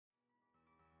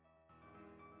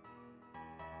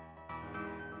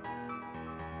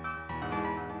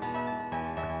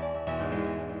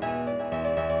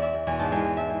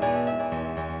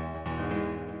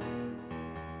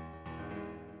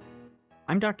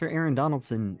I'm Dr. Aaron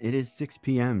Donaldson. It is 6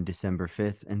 p.m. December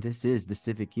 5th, and this is the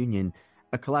Civic Union,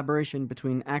 a collaboration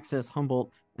between Access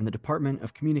Humboldt and the Department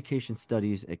of Communication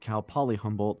Studies at Cal Poly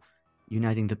Humboldt,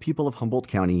 uniting the people of Humboldt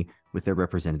County with their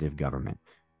representative government.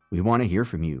 We want to hear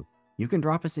from you. You can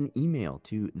drop us an email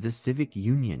to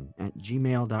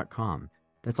thecivicunion@gmail.com.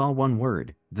 That's all one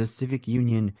word,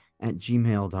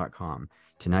 thecivicunion@gmail.com.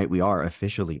 Tonight we are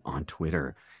officially on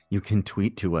Twitter. You can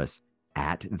tweet to us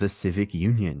at the Civic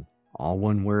Union. All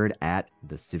one word, at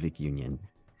the Civic Union.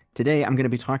 Today, I'm going to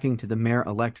be talking to the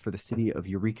mayor-elect for the city of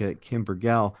Eureka, Kim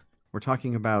Bergel. We're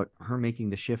talking about her making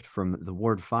the shift from the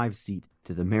Ward 5 seat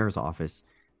to the mayor's office.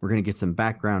 We're going to get some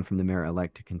background from the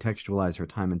mayor-elect to contextualize her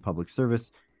time in public service,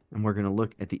 and we're going to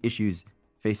look at the issues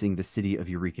facing the city of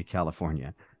Eureka,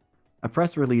 California. A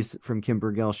press release from Kim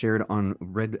Bergel shared on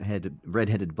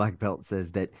Redheaded Black Belt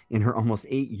says that in her almost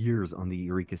 8 years on the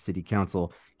Eureka City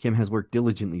Council, Kim has worked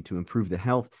diligently to improve the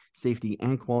health, safety,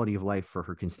 and quality of life for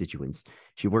her constituents.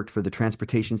 She worked for the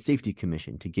Transportation Safety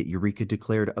Commission to get Eureka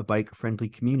declared a bike-friendly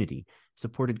community,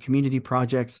 supported community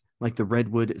projects like the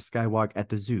Redwood Skywalk at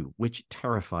the Zoo, which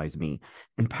terrifies me,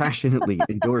 and passionately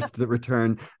endorsed the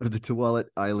return of the Tuwalet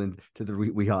Island to the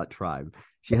Wiyot tribe.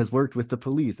 She has worked with the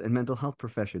police and mental health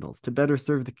professionals to better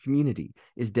serve the community,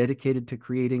 is dedicated to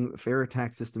creating a fairer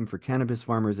tax system for cannabis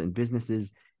farmers and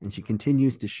businesses, and she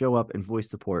continues to show up and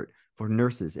voice support for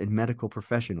nurses and medical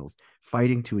professionals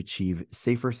fighting to achieve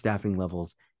safer staffing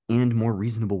levels and more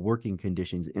reasonable working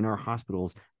conditions in our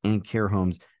hospitals and care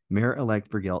homes.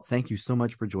 Mayor-elect Bergel, thank you so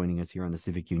much for joining us here on the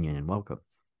Civic Union, and welcome.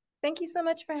 Thank you so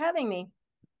much for having me.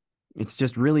 It's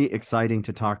just really exciting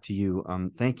to talk to you.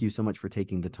 Thank you so much for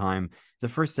taking the time. The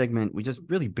first segment, we just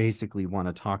really basically want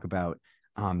to talk about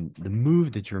the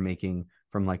move that you're making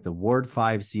from like the Ward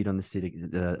 5 seat on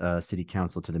the city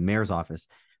council to the mayor's office.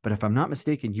 But if I'm not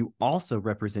mistaken, you also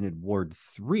represented Ward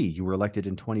 3. You were elected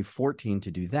in 2014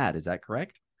 to do that. Is that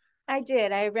correct? I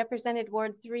did. I represented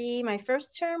Ward 3 my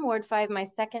first term, Ward 5 my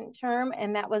second term,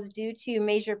 and that was due to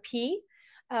Measure P,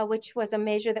 which was a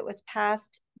measure that was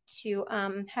passed to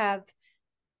have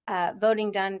voting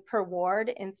done per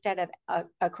ward instead of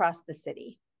across the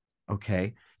city.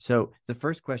 Okay. So the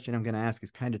first question I'm going to ask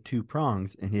is kind of two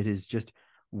prongs, and it is just,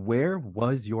 where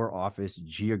was your office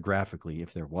geographically,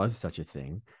 if there was such a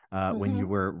thing, when you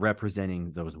were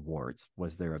representing those wards?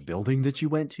 Was there a building that you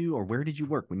went to, or where did you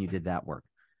work when you did that work?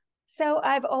 So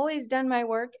I've always done my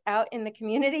work out in the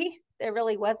community. There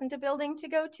really wasn't a building to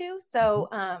go to. So,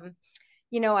 I've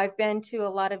been to a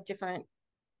lot of different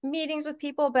meetings with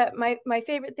people, but my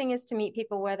favorite thing is to meet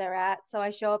people where they're at. So I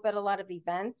show up at a lot of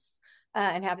events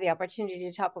and have the opportunity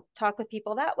to talk with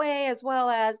people that way, as well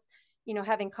as,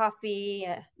 having coffee,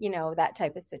 that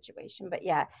type of situation. But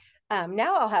yeah,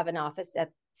 now I'll have an office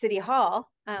at City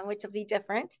Hall, which will be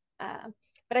different.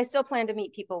 But I still plan to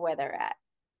meet people where they're at.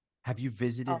 Have you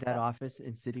visited that Also, office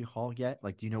in City Hall yet?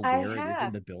 Like, do you know I where it is in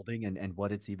have. the building and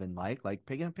what it's even like? Like,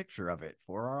 paint a picture of it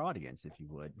for our audience, if you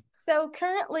would. So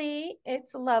currently,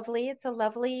 it's lovely. It's a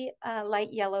lovely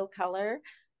light yellow color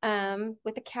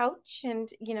with a couch and,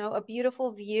 a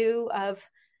beautiful view of,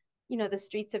 the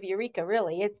streets of Eureka,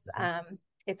 really. It's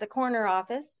a corner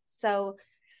office, so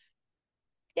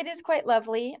it is quite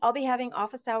lovely. I'll be having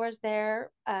office hours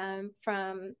there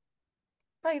from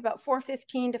probably about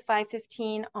 4:15 to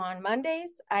 5:15 on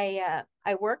Mondays. I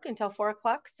work until 4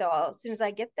 o'clock, so as soon as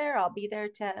I get there, I'll be there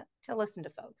to listen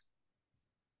to folks.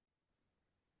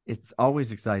 It's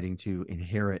always exciting to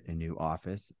inherit a new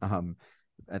office.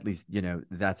 At least,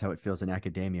 that's how it feels in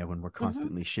academia when we're Mm-hmm.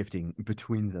 constantly shifting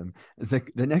between them.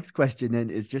 The next question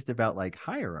then is just about like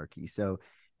hierarchy. So,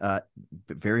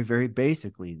 very, very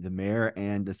basically, the mayor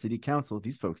and the city council,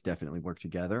 these folks definitely work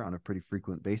together on a pretty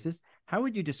frequent basis. How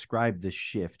would you describe the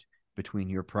shift between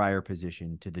your prior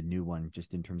position to the new one,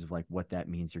 just in terms of like what that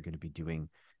means you're going to be doing,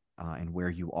 and where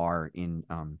you are in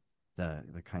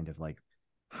the kind of like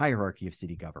hierarchy of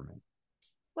city government?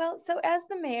 Well, so as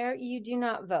the mayor, you do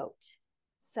not vote.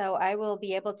 So I will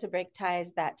be able to break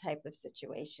ties, that type of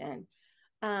situation.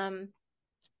 Um,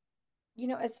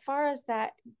 as far as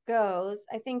that goes,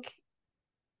 I think,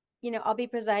 I'll be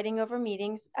presiding over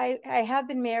meetings. I have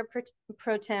been mayor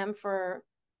pro tem for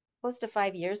close to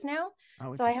 5 years now.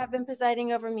 Oh, So I have interesting. been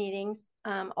presiding over meetings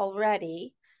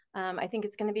already. I think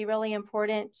it's going to be really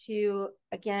important to,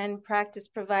 again, practice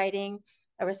providing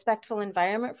a respectful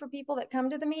environment for people that come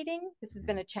to the meeting. This has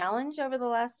been a challenge over the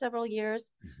last several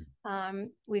years.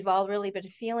 Mhm. We've all really been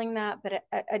feeling that, but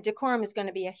a decorum is going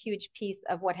to be a huge piece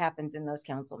of what happens in those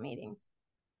council meetings.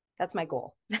 That's my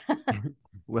goal.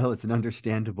 Well, it's an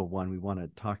understandable one. We want to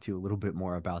talk to you a little bit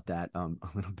more about that a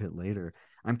little bit later.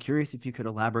 I'm curious if you could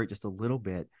elaborate just a little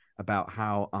bit about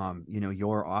how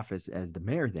your office as the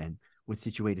mayor then would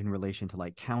situate in relation to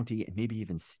like county and maybe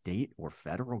even state or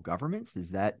federal governments.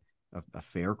 Is that a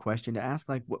fair question to ask?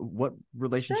 Like what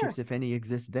relationships, Sure. if any,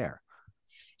 exist there?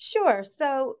 Sure.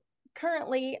 So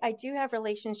currently, I do have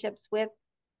relationships with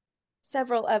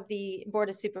several of the Board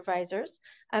of Supervisors,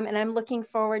 and I'm looking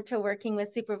forward to working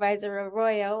with Supervisor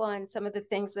Arroyo on some of the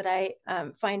things that I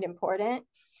find important.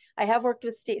 I have worked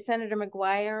with State Senator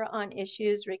McGuire on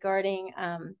issues regarding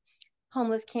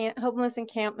homeless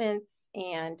encampments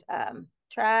and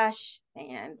trash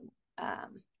and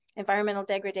um, environmental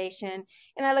degradation.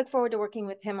 And I look forward to working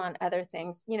with him on other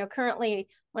things. You know, currently,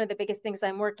 one of the biggest things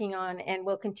I'm working on and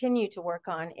will continue to work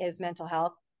on is mental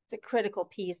health. It's a critical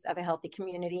piece of a healthy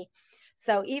community.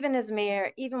 So even as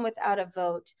mayor, even without a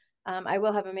vote, I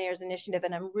will have a mayor's initiative,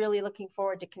 and I'm really looking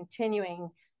forward to continuing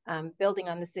building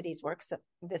on the city's work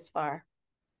this far.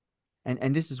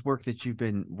 And this is work that you've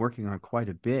been working on quite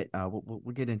a bit.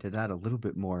 We'll get into that a little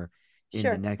bit more in the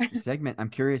Sure. next segment. I'm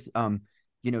curious,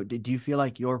 do you feel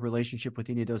like your relationship with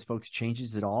any of those folks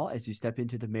changes at all as you step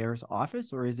into the mayor's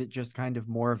office, or is it just kind of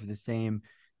more of the same,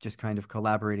 just kind of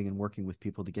collaborating and working with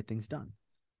people to get things done?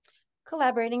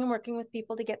 Collaborating and working with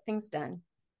people to get things done.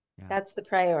 Yeah, That's the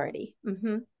priority.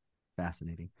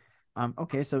 fascinating.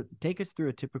 Okay, so take us through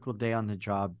a typical day on the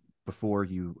job before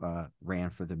you ran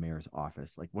for the mayor's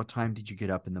office. Like, what time did you get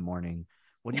up in the morning?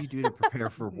 What do you do to prepare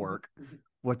for work?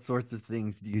 What sorts of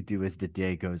things do you do as the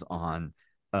day goes on?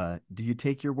 Do you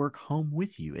take your work home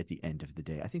with you at the end of the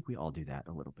day? I think we all do that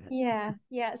a little bit. Yeah,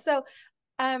 yeah. So,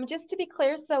 just to be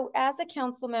clear, so as a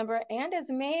council member and as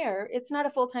mayor, it's not a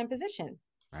full-time position.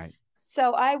 Right.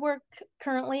 So I work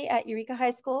currently at Eureka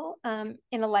High School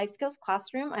in a life skills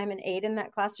classroom. I'm an aide in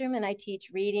that classroom, and I teach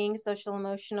reading, social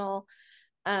emotional,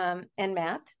 and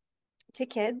math to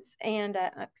kids and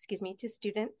excuse me, to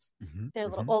students. Mm-hmm, They're a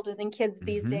little mm-hmm, older than kids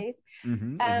these mm-hmm, days. mm-hmm.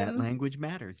 And that Um, language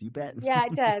matters, you bet. yeah,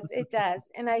 it does. It does.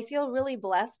 And I feel really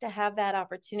blessed to have that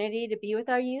opportunity to be with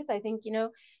our youth. I think,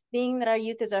 being that our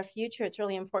youth is our future, it's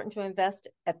really important to invest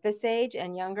at this age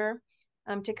and younger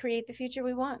to create the future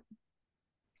we want,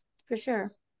 for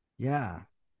sure. Yeah.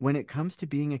 When it comes to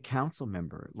being a council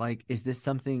member, like, is this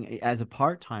something as a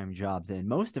part-time job? Then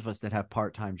most of us that have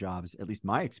part-time jobs, at least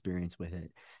my experience with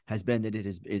it, has been that it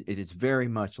is very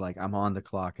much like I'm on the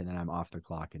clock and then I'm off the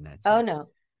clock and that's Oh, it. no,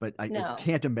 But I no,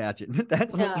 can't imagine that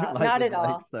that's what your no, life not is at like.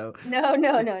 all. So No,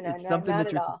 no, no, no, it's no, something not that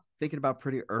at you're all. thinking about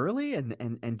pretty early,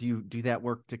 and do you do that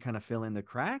work to kind of fill in the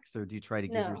cracks, or do you try to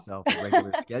give No. yourself a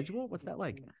regular schedule? What's that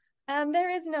like? There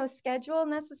is no schedule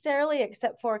necessarily,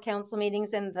 except for council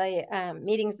meetings and the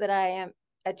meetings that I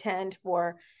attend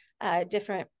for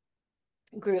different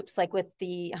groups, like with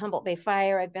the Humboldt Bay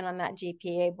Fire. I've been on that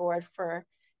GPA board for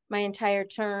my entire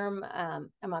term.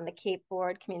 I'm on the Cape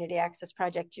Board, Community Access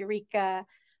Project Eureka.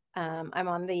 I'm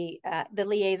on the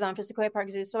liaison for Sequoia Park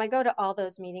Zoo. So I go to all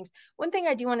those meetings. One thing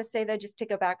I do want to say, though, just to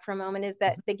go back for a moment, is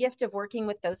that the gift of working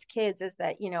with those kids is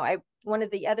that, one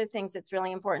of the other things that's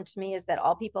really important to me is that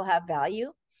all people have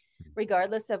value,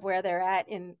 regardless of where they're at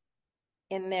in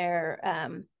their,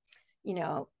 you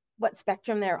know, what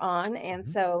spectrum they're on. And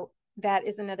Mm-hmm. so that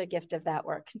is another gift of that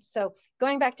work. So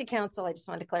going back to council, I just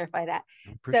wanted to clarify that. I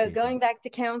So appreciate that. going back to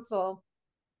council,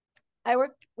 I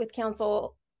work with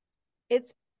council.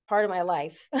 It's part of my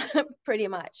life, pretty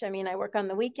much. I mean, I work on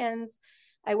the weekends.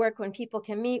 I work when people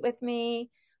can meet with me.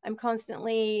 I'm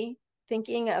constantly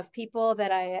thinking of people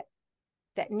that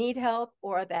need help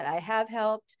or that I have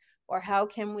helped, or how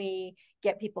can we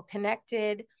get people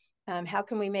connected? How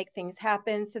can we make things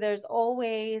happen? So there's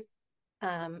always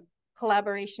um,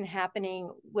 collaboration happening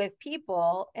with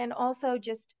people, and also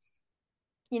just,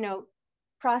 you know,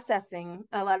 processing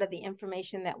a lot of the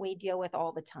information that we deal with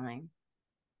all the time.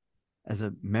 As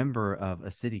a member of a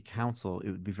city council,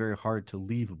 it would be very hard to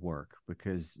leave work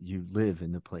because you live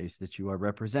in the place that you are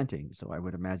representing. So I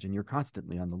would imagine you're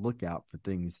constantly on the lookout for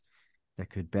things that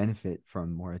could benefit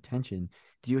from more attention.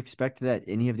 Do you expect that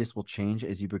any of this will change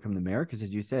as you become the mayor? Because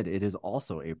as you said, it is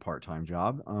also a part-time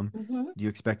job. Mm-hmm. Do you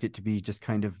expect it to be just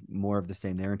kind of more of the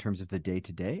same there in terms of the day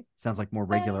to day? Sounds like more Uh,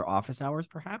 regular office hours,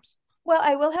 perhaps. well,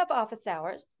 I will have office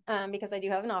hours because I do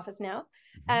have an office now.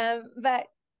 Mm-hmm. But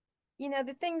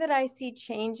the thing that I see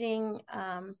changing,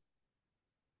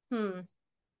 hmm,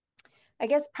 I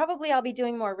guess probably I'll be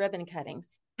doing more ribbon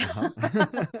cuttings. Uh-huh.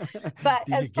 But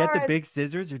Do you as get far the as, big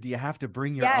scissors or do you have to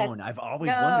bring your yes, own? I've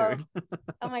always no, wondered.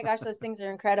 oh my gosh, those things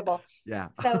are incredible. Yeah.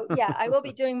 So yeah, I will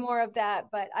be doing more of that,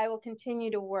 but I will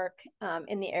continue to work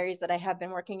in the areas that I have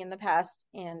been working in the past,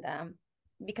 and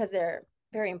because they're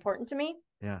very important to me,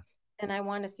 Yeah. and I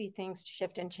want to see things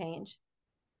shift and change.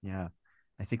 Yeah.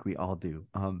 I think we all do.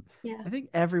 Yeah. I think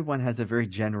everyone has a very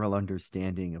general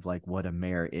understanding of like what a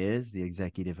mayor is, the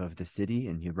executive of the city,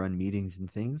 and you run meetings and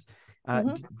things.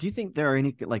 Hmm. Do you think there are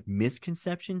any like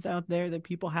misconceptions out there that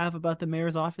people have about the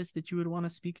mayor's office that you would want to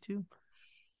speak to?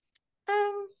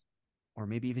 Um, Or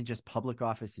maybe even just public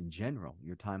office in general,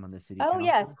 your time on the city oh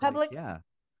yes, council? Like, public. yeah.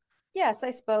 Yes,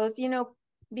 I suppose,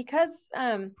 because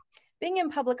being in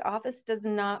public office does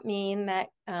not mean that,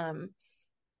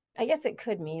 I guess it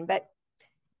could mean, but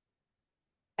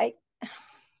I,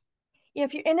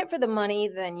 if you're in it for the money,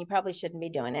 then you probably shouldn't be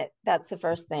doing it. That's the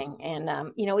first thing. And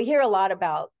we hear a lot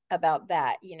about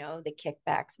that, the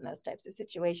kickbacks and those types of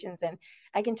situations. And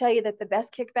I can tell you that the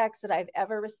best kickbacks that I've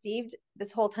ever received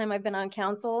this whole time I've been on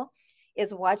council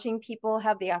is watching people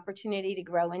have the opportunity to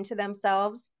grow into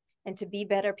themselves and to be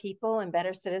better people and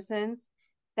better citizens.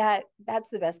 That's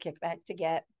the best kickback to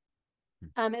get.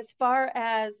 As far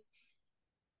as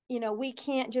we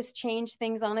can't just change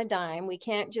things on a dime. We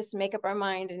can't just make up our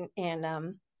mind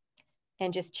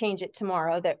and just change it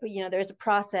tomorrow. That there's a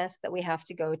process that we have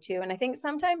to go to, and I think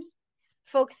sometimes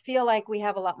folks feel like we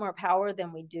have a lot more power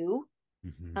than we do.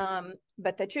 Mm-hmm.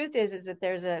 But the truth is that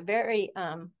there's a very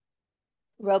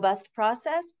robust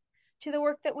process to the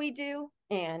work that we do,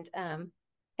 and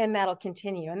that'll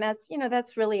continue. And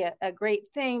that's really a great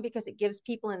thing because it gives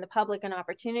people in the public an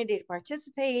opportunity to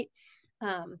participate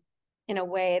um, in a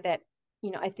way that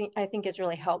I think is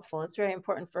really helpful. It's very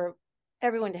important for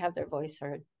everyone to have their voice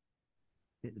heard.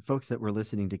 Folks that were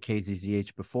listening to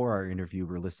KZZH before our interview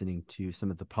were listening to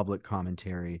some of the public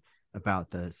commentary about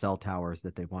the cell towers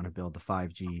that they want to build, the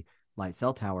 5G light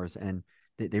cell towers. And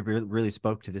they really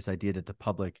spoke to this idea that the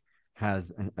public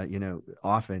has,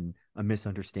 often a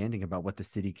misunderstanding about what the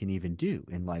city can even do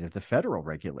in light of the federal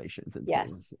regulations and Yes.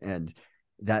 things. And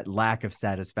that lack of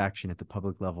satisfaction at the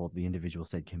public level, the individual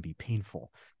said, can be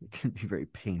painful. It can be very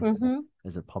painful Mm-hmm.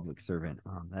 as a public servant.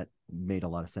 That made a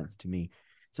lot of sense to me.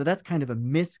 So that's kind of a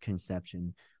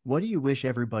misconception. What do you wish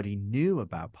everybody knew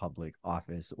about public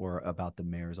office or about the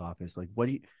mayor's office? Like, what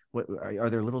are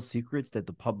there little secrets that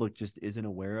the public just isn't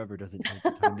aware of or doesn't take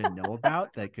the time to know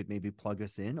about that could maybe plug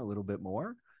us in a little bit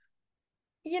more?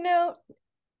 you know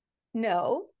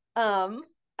no,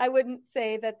 I wouldn't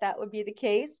say that that would be the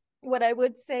case. What I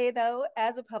would say though,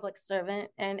 as a public servant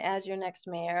and as your next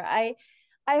mayor, I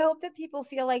hope that people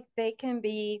feel like they can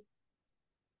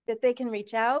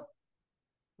reach out,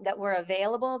 that we're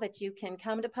available, that you can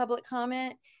come to public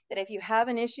comment, that if you have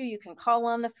an issue, you can call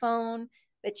on the phone,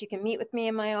 that you can meet with me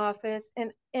in my office.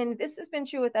 And this has been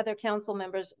true with other council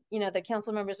members, the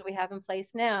council members that we have in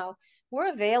place now,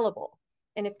 we're available.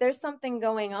 And if there's something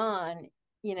going on,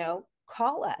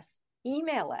 call us,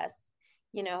 email us.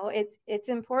 It's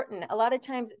important. A lot of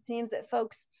times it seems that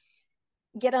folks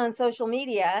get on social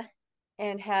media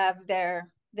and have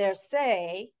their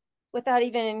say without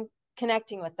even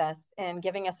connecting with us and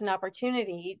giving us an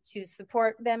opportunity to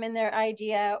support them in their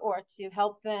idea or to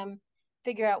help them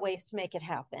figure out ways to make it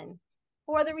happen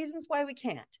or the reasons why we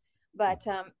can't. But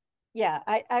yeah,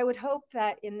 I would hope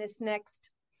that in this next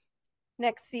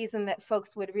season that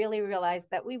folks would really realize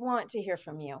that we want to hear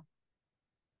from you.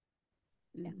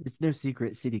 Yeah. It's no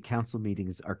secret city council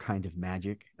meetings are kind of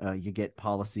magic. You get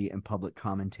policy and public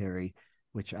commentary,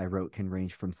 which I wrote can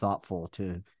range from thoughtful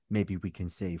to maybe we can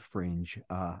say fringe.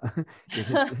 It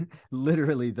is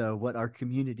literally, though, what our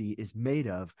community is made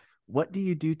of. What do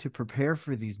you do to prepare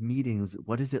for these meetings?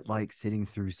 What is it like sitting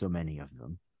through so many of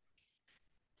them?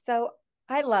 So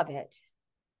I love it.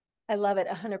 I love it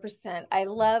 100%. I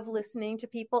love listening to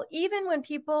people. Even when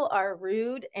people are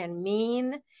rude and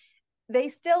mean, they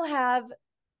still have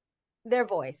their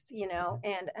voice,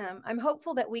 and I'm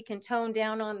hopeful that we can tone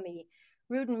down on the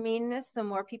rude and meanness so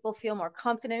more people feel more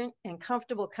confident and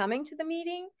comfortable coming to the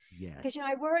meeting. Because, Yes.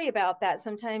 I worry about that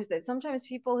sometimes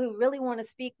people who really want to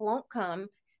speak won't come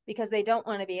because they don't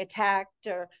want to be attacked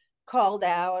or called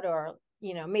out or,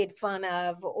 made fun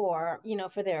of or,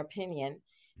 for their opinion.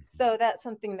 So that's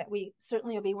something that we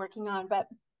certainly will be working on. But,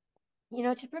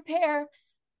 to prepare,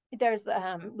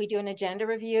 we do an agenda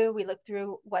review. We look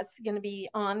through what's going to be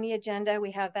on the agenda.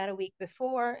 We have that a week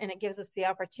before, and it gives us the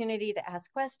opportunity to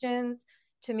ask questions,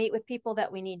 to meet with people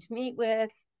that we need to meet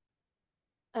with,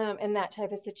 in that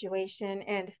type of situation.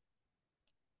 And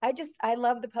I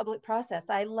love the public process.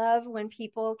 I love when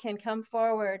people can come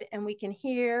forward and we can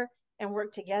hear and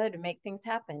work together to make things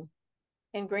happen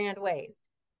in grand ways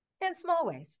and small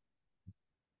ways.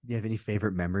 Do you have any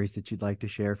favorite memories that you'd like to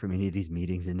share from any of these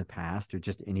meetings in the past, or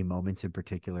just any moments in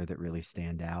particular that really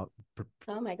stand out,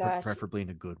 Oh my gosh, preferably in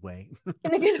a good way?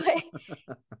 in a good way.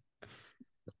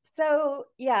 So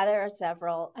yeah, there are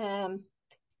several.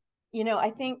 I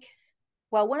think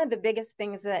Well, one of the biggest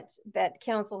things that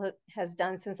council has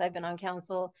done since I've been on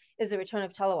council is the return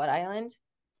of Telluride Island.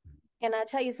 And I'll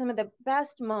tell you, some of the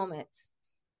best moments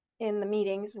in the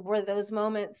meetings were those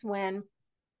moments when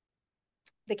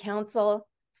the council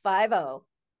 5-0,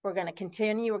 we're going to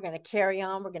continue, we're going to carry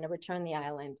on, we're going to return the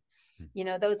island. You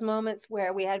know, those moments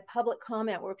where we had public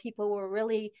comment, where people were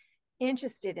really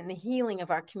interested in the healing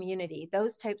of our community.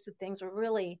 Those types of things were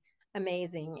really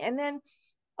amazing. And then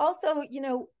also, you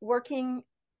know, working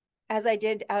as I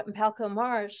did out in Palco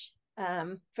Marsh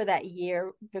for that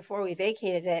year before we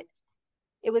vacated it,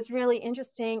 it was really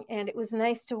interesting. And it was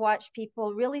nice to watch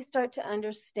people really start to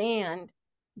understand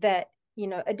that, you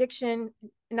know, addiction,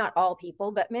 not all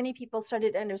people, but many people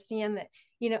started to understand that,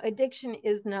 you know, addiction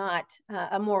is not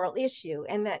a moral issue,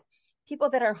 and that people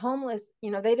that are homeless,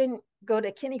 you know, they didn't go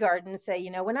to kindergarten and say, you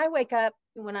know, when I wake up,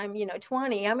 when I'm, you know,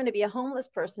 20, I'm going to be a homeless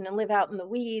person and live out in the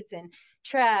weeds and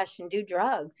trash and do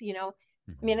drugs, you know.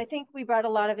 I mean, I think we brought a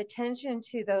lot of attention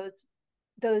to those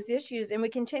issues, and we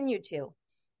continue to.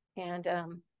 And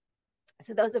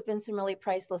so those have been some really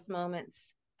priceless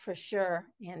moments for sure.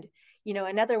 And, you know,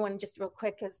 another one just real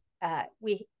quick is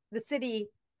the city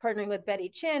partnering with Betty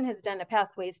Chin has done a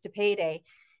Pathways to Payday,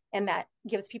 and that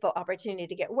gives people opportunity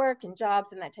to get work and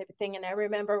jobs and that type of thing. And I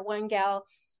remember one gal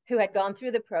who had gone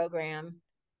through the program,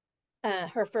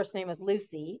 her first name was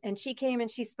Lucy, and she came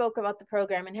and she spoke about the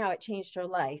program and how it changed her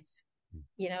life,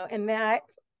 you know, and that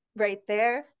right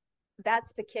there,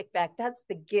 that's the kickback. That's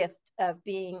the gift of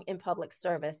being in public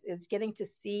service, is getting to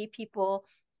see people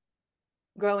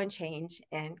grow and change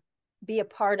and be a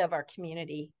part of our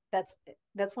community. That's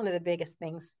one of the biggest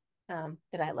things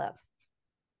that I love.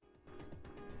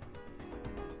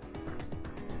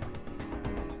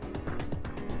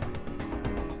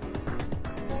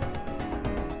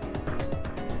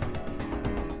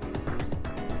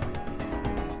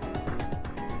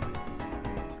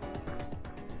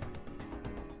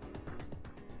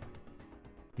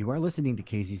 You are listening to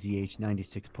KZZH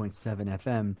 96.7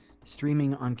 FM,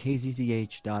 streaming on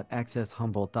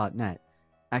kzzh.accesshumboldt.net.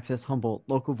 Access Humboldt,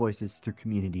 local voices through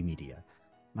community media.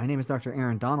 My name is Dr.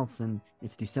 Aaron Donaldson.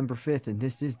 It's December 5th, and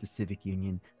this is the Civic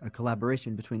Union, a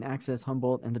collaboration between Access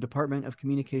Humboldt and the Department of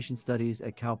Communication Studies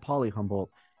at Cal Poly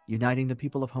Humboldt, uniting the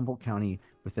people of Humboldt County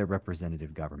with their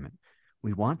representative government.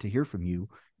 We want to hear from you.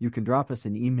 You can drop us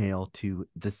an email to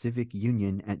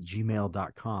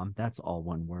thecivicunion@gmail.com. That's all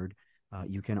one word.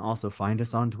 You can also find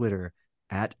us on Twitter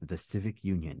at the Civic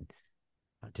Union.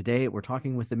 Today, we're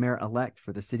talking with the mayor-elect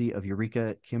for the city of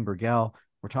Eureka, Kim Bergel.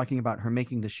 We're talking about her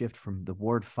making the shift from the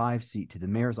Ward 5 seat to the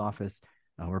mayor's office.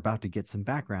 We're about to get some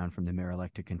background from the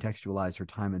mayor-elect to contextualize her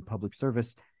time in public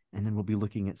service, and then we'll be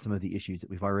looking at some of the issues that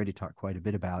we've already talked quite a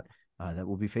bit about that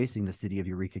will be facing the city of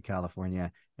Eureka,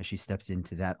 California, as she steps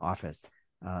into that office.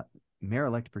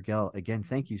 Mayor-elect Bergel, again,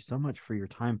 thank you so much for your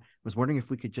time. I was wondering if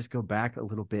we could just go back a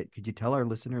little bit. Could you tell our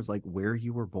listeners, like, where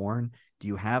you were born? Do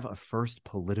you have a first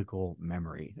political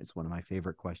memory? It's one of my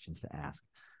favorite questions to ask.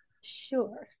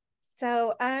 Sure.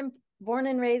 So I'm born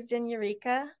and raised in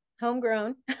Eureka,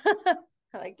 homegrown, I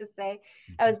like to say.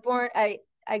 I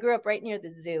grew up right near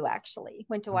the zoo, actually.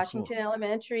 Went to Washington Cool.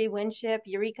 Elementary, Winship,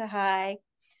 Eureka High.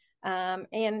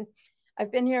 And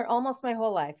I've been here almost my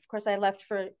whole life. Of course, I left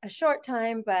for a short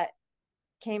time, but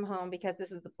came home because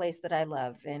this is the place that I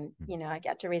love. And, you know, I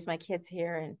got to raise my kids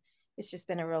here, and it's just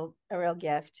been a real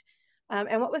gift.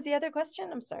 And what was the other question?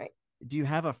 I'm sorry. Do you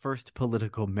have a first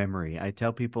political memory? I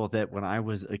tell people that when I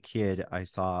was a kid, I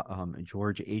saw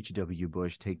George H.W.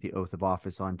 Bush take the oath of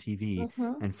office on TV.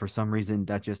 Mm-hmm. And for some reason,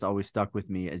 that just always stuck with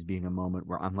me as being a moment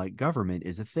where I'm like, government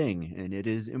is a thing and it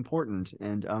is important.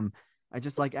 And I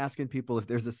just like asking people if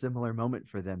there's a similar moment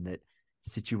for them that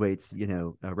situates, you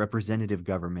know, a representative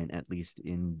government, at least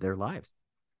in their lives.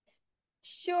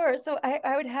 Sure. So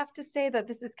I would have to say that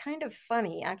this is kind of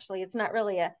funny, actually. It's not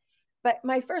really but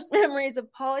my first memories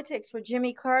of politics were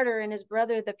Jimmy Carter and his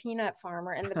brother, the peanut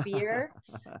farmer, and the beer.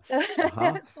 So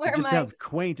Uh-huh. that's It where just sounds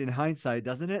quaint in hindsight,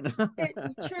 doesn't it? it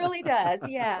truly does.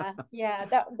 Yeah.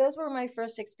 Yeah. Those were my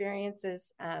first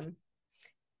experiences.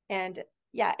 And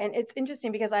yeah, and it's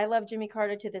interesting because I love Jimmy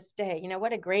Carter to this day. You know,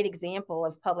 what a great example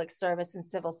of public service and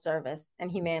civil service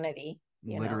and humanity,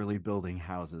 you know. Literally building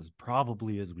houses,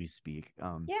 probably as we speak.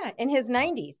 Yeah, in his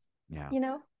 90s, Yeah, you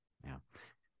know. yeah.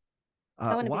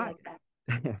 I want to be Why? like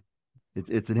that.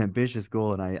 It's an ambitious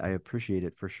goal, and I appreciate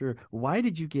it for sure. Why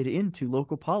did you get into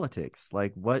local politics?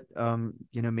 Like, what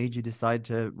you know, made you decide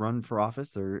to run for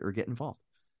office or get involved?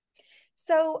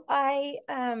 So I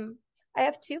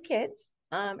have two kids,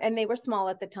 and they were small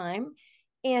at the time,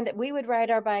 and we would ride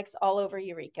our bikes all over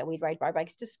Eureka. We'd ride our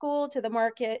bikes to school, to the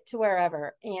market, to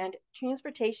wherever. And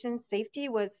transportation safety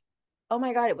was oh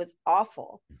my God, it was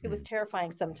awful. It was Mhm.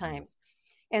 terrifying sometimes.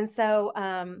 And so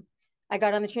I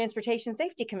got on the Transportation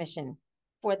Safety Commission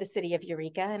for the city of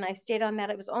Eureka, and I stayed on that.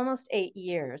 It was almost 8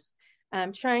 years,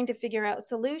 trying to figure out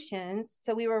solutions.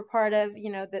 So we were part of,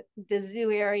 the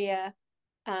zoo area,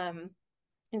 um,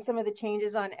 and some of the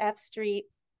changes on F Street.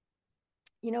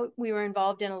 We were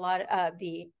involved in a lot of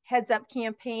the Heads Up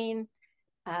campaign,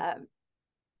 uh,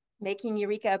 making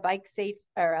Eureka a bike safe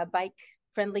or a bike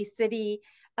friendly city.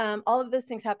 All of those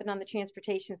things happened on the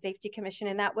Transportation Safety Commission,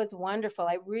 and that was wonderful.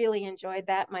 I really enjoyed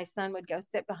that. My son would go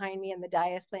sit behind me in the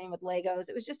dais playing with Legos.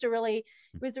 It was just it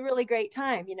was a really great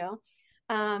time.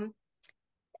 Um,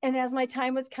 and as my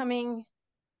time was coming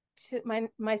to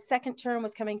my second term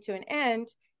was coming to an end,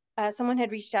 someone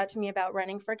had reached out to me about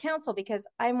running for council because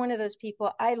I'm one of those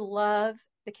people. I love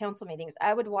the council meetings.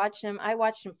 I would watch them. I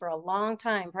watched them for a long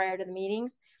time prior to the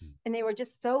meetings, and they were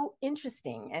just so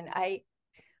interesting. And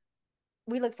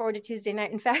we look forward to Tuesday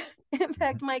night. In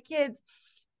fact, my kids.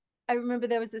 I remember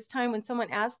there was this time when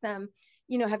someone asked them,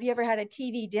 have you ever had a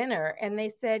TV dinner? And they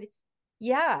said,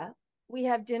 yeah, we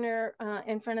have dinner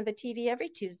in front of the TV every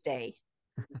Tuesday,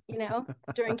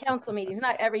 during council meetings,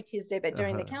 not every Tuesday, but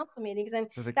during the Uh, council meetings. And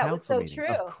for the that was council so meeting,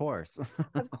 of true, course.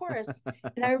 of course.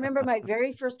 And I remember my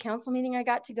very first council meeting I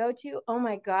got to go to. Oh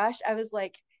my gosh, I was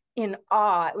like in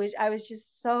awe. I was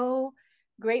just so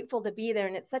grateful to be there.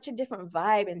 And it's such a different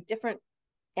vibe and different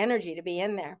energy to be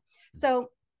in there. So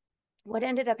what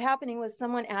ended up happening was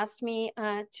someone asked me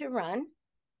to run.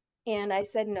 And I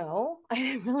said, no, I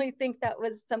didn't really think that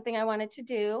was something I wanted to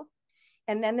do.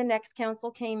 And then the next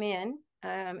council came in,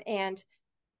 and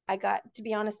to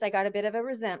be honest, I got a bit of a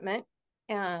resentment.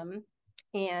 Um,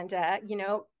 and,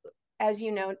 as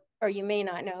you know, or you may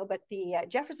not know, but the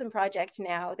Jefferson Project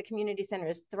now, the community center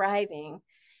is thriving.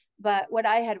 But what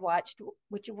I had watched,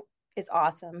 which is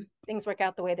awesome, things work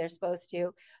out the way they're supposed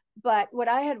to. But what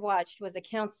I had watched was a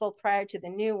council prior to the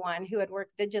new one who had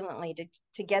worked vigilantly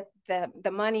to get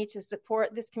the money to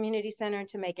support this community center and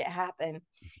to make it happen.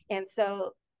 And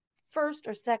so, first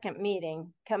or second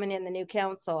meeting coming in the new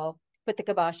council put the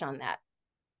kibosh on that.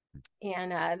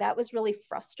 And that was really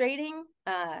frustrating.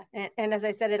 And as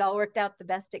I said, it all worked out the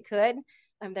best it could.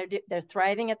 They're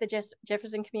thriving at the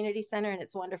Jefferson Community Center, and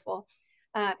it's wonderful.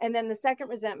 And then the second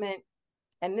resentment,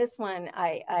 and this one,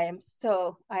 I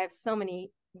have so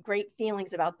many great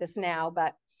feelings about this now.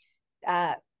 But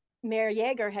uh, Mayor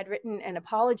Yeager had written an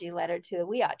apology letter to the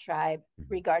Wiyot tribe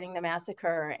regarding the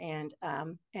massacre and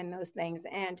those things.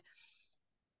 And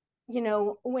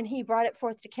when he brought it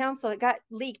forth to council, it got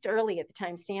leaked early at the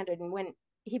Times Standard. And when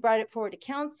he brought it forward to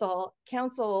council,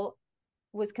 council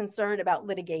was concerned about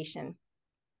litigation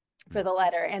for the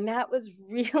letter. And that was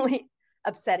really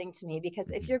upsetting to me,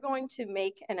 because if you're going to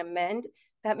make an amend,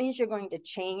 that means you're going to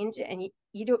change, and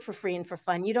you do it for free and for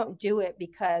fun. You don't do it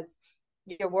because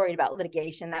you're worried about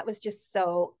litigation. That was just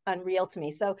so unreal to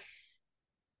me. So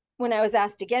when I was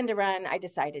asked again to run, I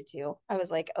decided to. I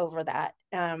was like over that.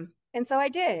 And so I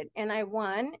did, and I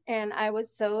won, and I'm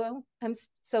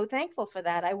so thankful for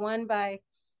that. I won by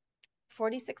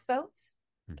 46 votes,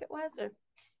 I think it was, or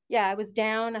yeah, I was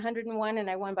down 101 and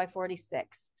I won by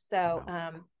 46. So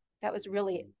Wow. it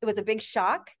was a big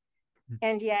shock,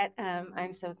 and yet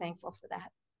I'm so thankful for that.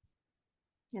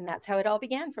 And that's how it all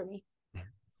began for me.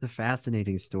 It's a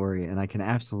fascinating story, and I can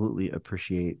absolutely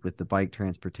appreciate with the bike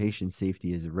transportation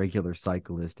safety as a regular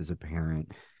cyclist, as a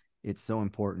parent. It's so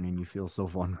important, and you feel so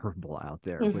vulnerable out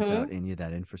there Mm-hmm. without any of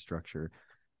that infrastructure.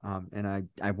 And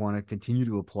I want to continue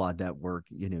to applaud that work,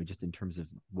 just in terms of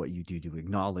what you do to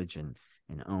acknowledge and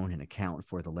own and account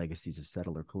for the legacies of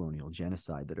settler colonial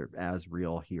genocide that are as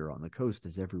real here on the coast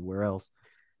as everywhere else.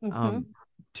 Mm-hmm. um,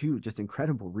 Two just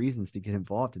incredible reasons to get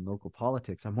involved in local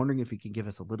politics. I'm wondering if you can give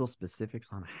us a little specifics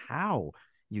on how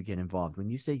you get involved. When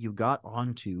you say you got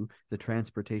onto the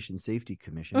Transportation Safety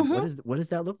Commission, Mm-hmm. what does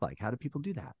that look like? How do people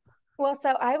do that? Well, so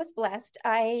I was blessed.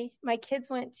 My kids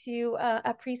went to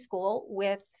a preschool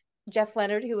with Jeff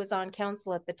Leonard, who was on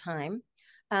council at the time.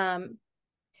 Um,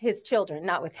 his children,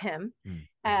 not with him.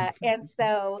 Mm. And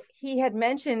so he had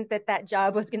mentioned that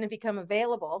job was going to become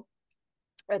available,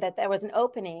 or that there was an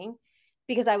opening,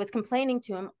 because I was complaining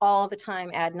to him all the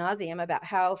time ad nauseum about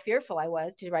how fearful I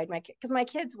was to ride because my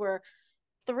kids were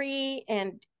 3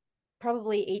 and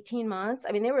probably 18 months.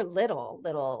 I mean, they were little,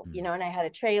 Mm. and I had a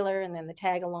trailer and then the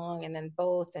tag along and then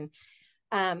both.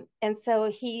 And so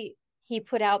he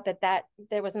put out that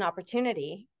there was an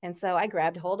opportunity. And so I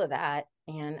grabbed hold of that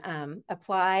and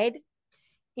applied,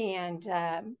 and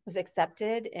was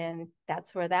accepted. And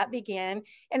that's where that began.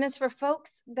 And as for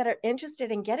folks that are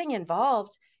interested in getting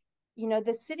involved,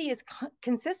 the city is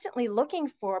consistently looking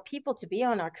for people to be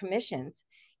on our commissions.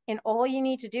 and all you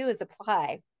need to do is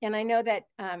apply. And I know that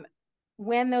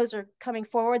when those are coming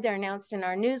forward, they're announced in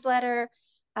our newsletter.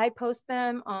 I post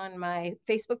them on my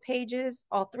Facebook pages,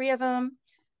 all three of them.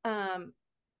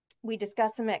 We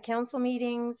discuss them at council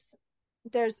meetings.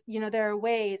 There are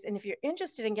ways, and if you're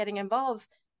interested in getting involved,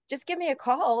 just give me a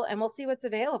call and we'll see what's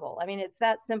available. I mean, it's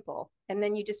that simple. And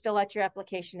then you just fill out your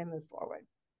application and move forward.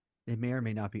 They may or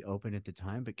may not be open at the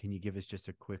time, but can you give us just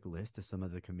a quick list of some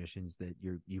of the commissions that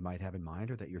you might have in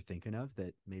mind or that you're thinking of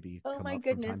that maybe Oh come my up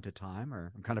from goodness. time to time?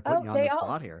 Or I'm kind of putting Oh, you on they the all,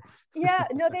 spot here. yeah,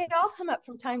 no, they all come up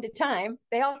from time to time.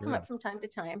 They all come Sure. up from time to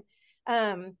time.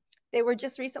 Um, they were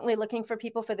just recently looking for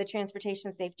people for the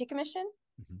Transportation Safety Commission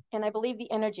Mm-hmm. and I believe the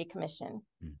Energy Commission.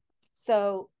 Mm.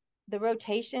 So the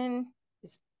rotation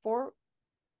is 4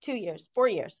 years, 4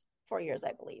 years,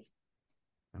 I believe.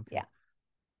 Okay.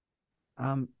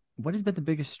 Yeah. What has been the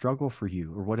biggest struggle for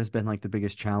you, or what has been like the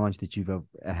biggest challenge that you've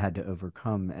had to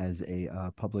overcome as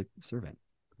a public servant?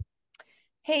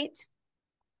 Hate,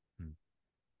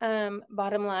 Mm.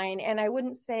 bottom line. And I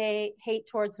wouldn't say hate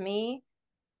towards me.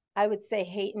 I would say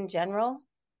hate in general.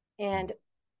 Mm. And,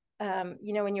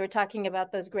 when you were talking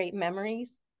about those great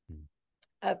memories Mm.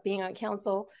 of being on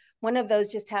council, one of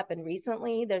those just happened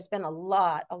recently. There's been a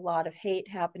lot of hate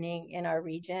happening in our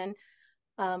region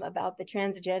about the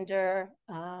transgender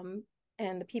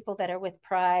and the people that are with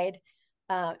Pride.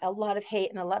 A lot of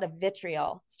hate and a lot of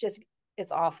vitriol.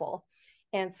 It's awful.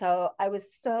 And so I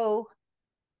was so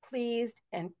pleased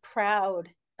and proud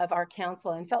of our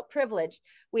council and felt privileged.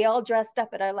 We all dressed up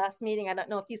at our last meeting. I don't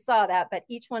know if you saw that, but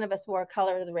each one of us wore a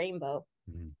color of the rainbow.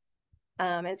 Mm.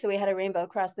 And so we had a rainbow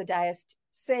across the dais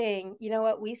saying, you know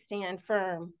what, we stand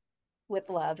firm with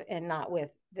love and not with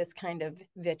this kind of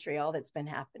vitriol that's been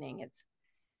happening.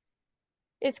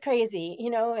 It's crazy,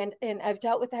 and I've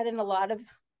dealt with that in a lot of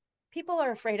people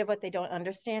are afraid of what they don't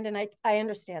understand. And I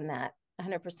understand that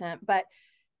 100%. But,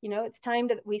 it's time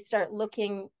that we start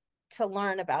looking to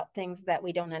learn about things that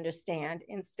we don't understand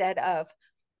instead of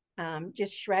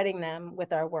just shredding them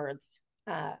with our words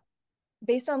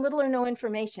based on little or no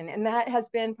information. And that has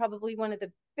been probably one of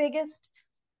the biggest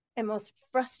and most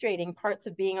frustrating parts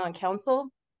of being on council,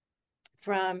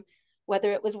 from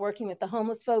whether it was working with the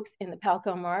homeless folks in the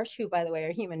Palco Marsh, who, by the way,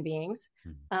 are human beings,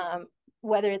 Mm.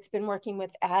 whether it's been working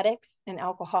with addicts and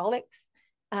alcoholics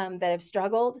that have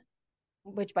struggled,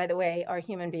 which, by the way, are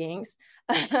human beings,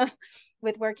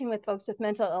 with working with folks with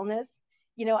mental illness.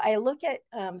 I look at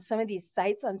some of these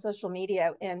sites on social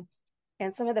media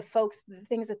and some of the folks, the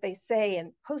things that they say,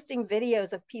 and posting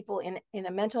videos of people in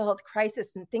a mental health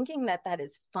crisis and thinking that that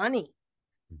is funny.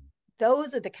 Mm.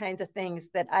 Those are the kinds of things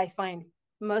that I find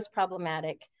most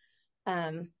problematic.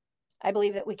 I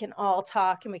believe that we can all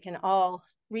talk and we can all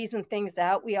reason things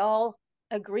out. We all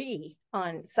agree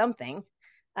on something,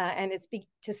 and it's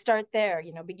to start there.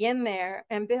 Begin there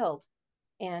and build.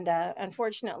 And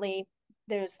unfortunately,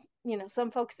 there's some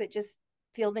folks that just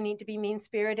feel the need to be mean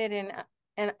spirited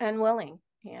and unwilling,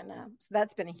 and so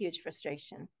that's been a huge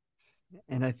frustration.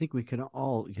 And I think we can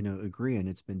all, agree, and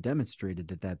it's been demonstrated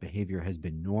that that behavior has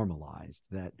been normalized.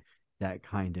 That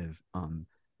kind of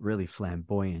really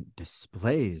flamboyant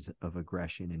displays of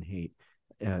aggression and hate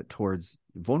towards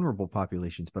vulnerable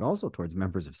populations, but also towards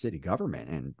members of city government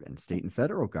and state and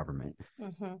federal government.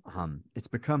 Mm-hmm. It's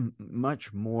become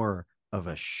much more of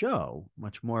a show,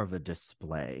 much more of a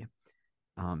display.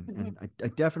 Mm-hmm. And I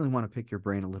definitely want to pick your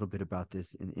brain a little bit about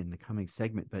this in the coming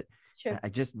segment, but Sure. I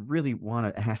just really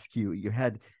want to ask you, you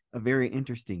had a very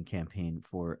interesting campaign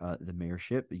for the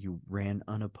mayorship. You ran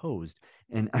unopposed.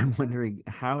 And I'm wondering,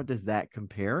 how does that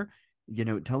compare?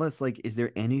 Tell us, like, is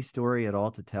there any story at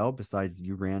all to tell besides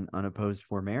you ran unopposed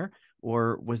for mayor?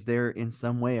 Or was there in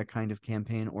some way a kind of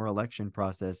campaign or election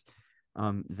process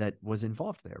that was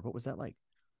involved there? What was that like?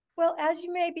 Well, as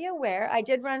you may be aware, I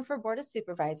did run for Board of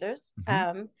Supervisors.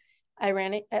 Mm-hmm. I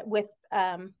ran it with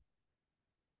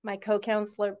my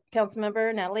council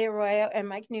member, Natalie Arroyo, and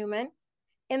Mike Newman.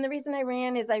 And the reason I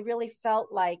ran is I really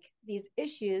felt like these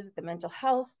issues, the mental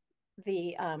health,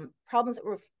 the problems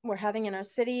that we're having in our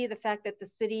city, the fact that the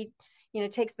city,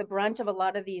 takes the brunt of a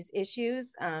lot of these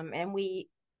issues, and we,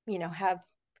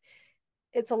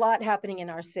 it's a lot happening in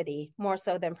our city, more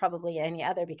so than probably any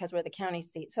other because we're the county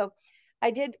seat. So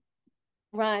I did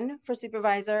run for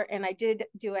supervisor and I did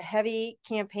do a heavy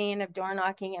campaign of door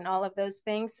knocking and all of those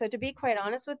things. So to be quite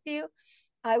honest with you,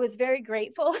 I was very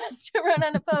grateful to run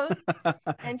unopposed and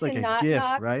It's to like a not gift,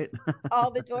 knock right?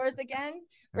 all the doors again,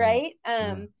 Right.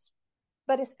 right? Yeah.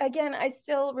 But again, I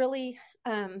still really,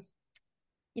 one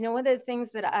of the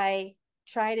things that I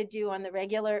try to do on the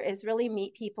regular is really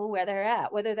meet people where they're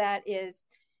at, whether that is,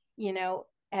 you know,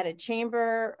 at a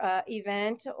chamber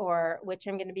event, or which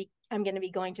I'm going to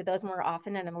be going to those more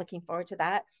often, and I'm looking forward to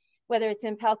that. Whether it's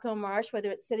in Palco Marsh,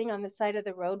 whether it's sitting on the side of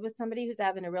the road with somebody who's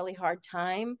having a really hard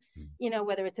time,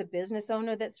 whether it's a business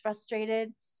owner that's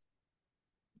frustrated,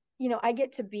 I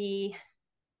get to be,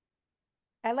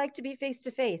 I like to be face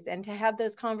to face and to have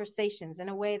those conversations in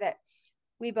a way that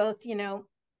we both,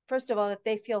 first of all, that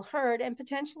they feel heard, and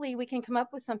potentially we can come up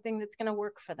with something that's going to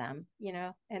work for them,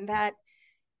 and that,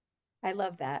 I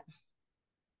love that.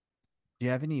 Do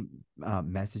you have any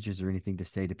messages or anything to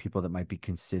say to people that might be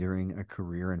considering a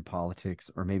career in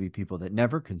politics, or maybe people that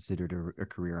never considered a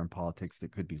career in politics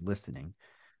that could be listening?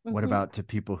 What Mm-hmm. about to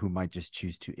people who might just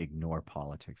choose to ignore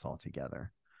politics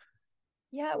altogether?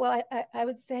 Yeah, well, I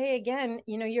would say again,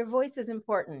 your voice is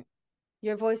important.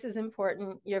 Your voice is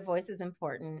important. Your voice is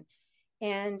important.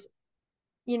 And,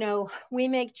 we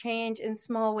make change in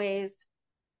small ways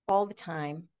all the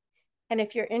time. And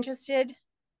if you're interested,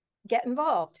 get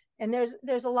involved. And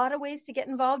there's a lot of ways to get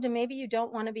involved. And maybe you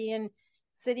don't want to be in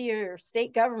city or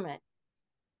state government.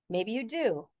 Maybe you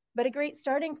do. But a great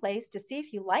starting place to see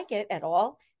if you like it at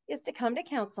all is to come to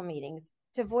council meetings,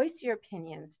 to voice your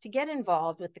opinions, to get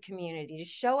involved with the community, to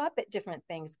show up at different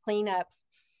things, cleanups,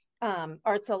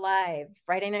 Arts Alive,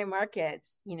 Friday night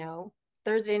markets,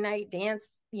 Thursday night dance,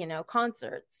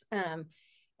 concerts, and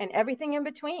everything in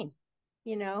between.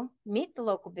 Meet the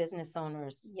local business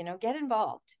owners, get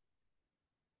involved.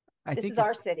 I This think is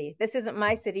our it's city. This isn't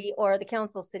my city or the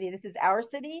council city. This is our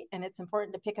city, and it's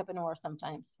important to pick up an oar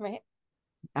sometimes, right?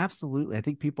 absolutely. I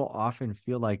think people often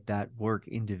feel like that work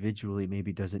individually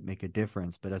maybe doesn't make a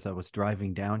difference. But as I was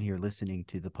driving down here listening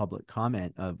to the public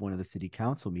comment of one of the city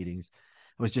council meetings,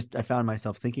 I found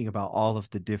myself thinking about all of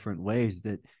the different ways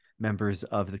that members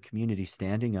of the community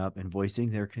standing up and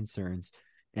voicing their concerns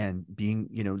and being,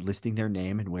 listing their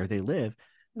name and where they live,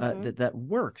 Mm-hmm. that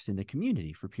works in the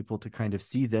community for people to kind of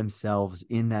see themselves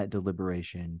in that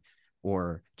deliberation,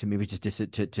 or to maybe just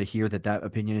to hear that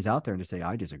opinion is out there and to say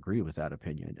I disagree with that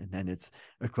opinion. And then it's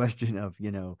a question of,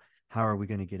 how are we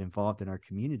going to get involved in our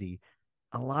community?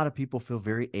 A lot of people feel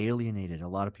very alienated. A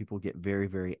lot of people get very,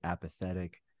 very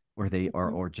apathetic, or they are,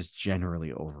 Mm-hmm. or just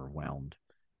generally overwhelmed.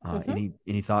 Mm-hmm.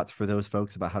 Any thoughts for those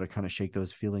folks about how to kind of shake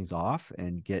those feelings off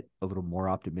and get a little more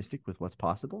optimistic with what's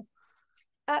possible?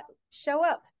 uh, Show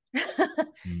up.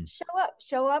 Mm.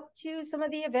 Show up to some of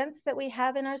the events that we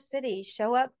have in our city.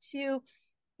 Show up to,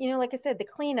 like I said, the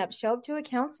cleanup. Show up to a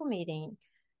council meeting.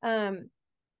 um,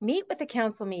 Meet with the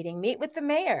council meeting, meet with the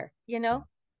mayor.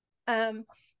 um,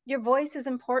 your voice is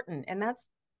important, and that's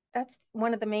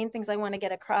one of the main things I want to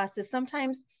get across. Is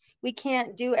sometimes we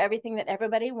can't do everything that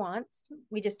everybody wants.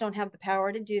 We just don't have the power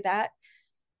to do that.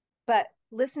 But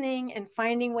listening and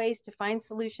finding ways to find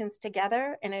solutions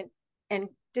together, and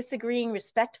disagreeing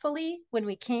respectfully when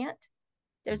we can't,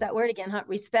 there's that word again, huh?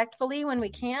 Respectfully when we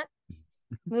can't,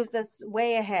 moves us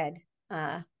way ahead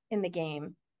in the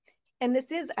game. And this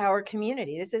is our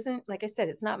community. This isn't, like I said,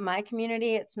 it's not my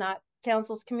community, it's not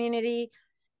council's community.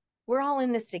 We're all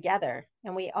in this together,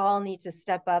 and we all need to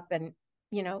step up and,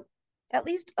 you know at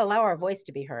least allow our voice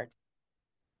to be heard.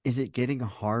 Is it getting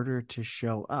harder to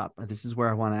show up? This is where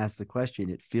I want to ask the question.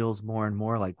 It feels more and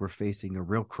more like we're facing a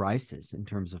real crisis in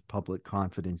terms of public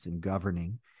confidence in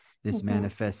governing. This Mm-hmm.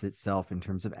 manifests itself in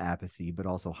terms of apathy, but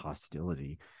also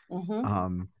hostility. Mm-hmm.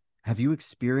 Um, have you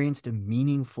experienced a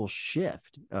meaningful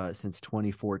shift since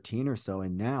 2014 or so?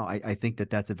 And now I think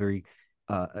that's a very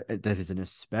that is an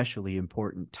especially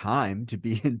important time to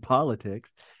be in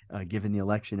politics, given the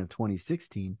election of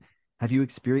 2016. Have you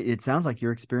experienced? It sounds like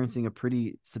you're experiencing a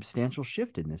pretty substantial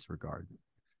shift in this regard.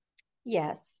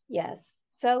 Yes, yes.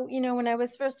 So, when I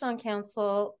was first on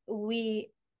council, we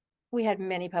had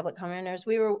many public commenters.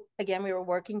 We were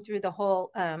working through the whole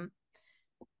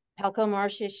Palco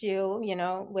Marsh issue,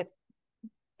 with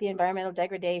the environmental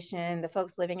degradation, the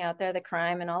folks living out there, the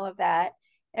crime, and all of that.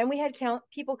 And we had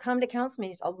people come to council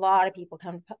meetings. A lot of people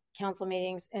come to council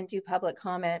meetings and do public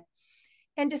comment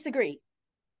and disagree.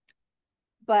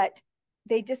 But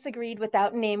they disagreed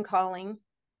without name calling.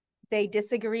 They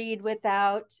disagreed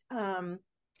without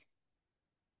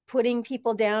putting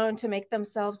people down to make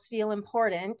themselves feel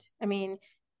important. I mean,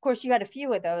 of course, you had a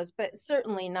few of those, but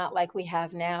certainly not like we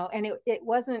have now. And it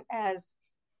wasn't as,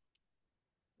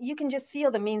 you can just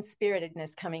feel the mean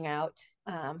spiritedness coming out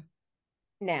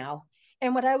now.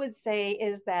 And what I would say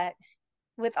is that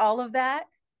with all of that,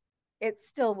 it's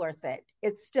still worth it.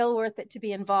 It's still worth it to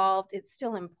be involved. It's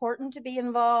still important to be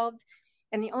involved.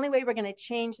 And the only way we're going to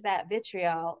change that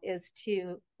vitriol is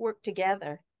to work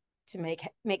together to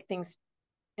make things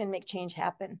and make change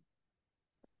happen.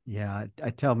 Yeah,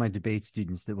 I tell my debate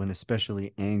students that when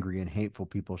especially angry and hateful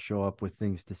people show up with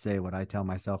things to say, what I tell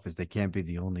myself is they can't be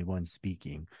the only one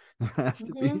speaking. There has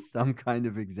to be Hmm. some kind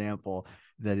of example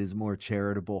that is more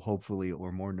charitable, hopefully,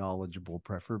 or more knowledgeable,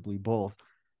 preferably both.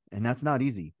 And that's not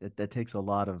easy. That takes a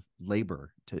lot of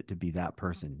labor to be that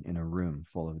person in a room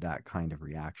full of that kind of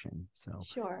reaction. So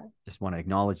Sure. just want to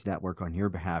acknowledge that work on your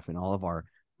behalf and all of our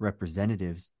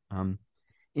representatives.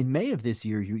 In May of this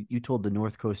year, you told the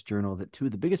North Coast Journal that two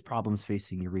of the biggest problems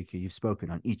facing Eureka, you've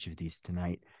spoken on each of these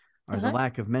tonight, are the Uh-huh.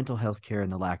 lack of mental health care and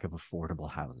the lack of affordable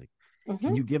housing. Can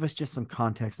Hmm. you give us just some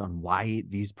context on why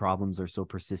these problems are so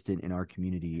persistent in our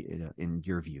community, in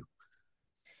your view?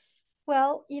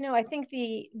 Well, I think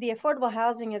the affordable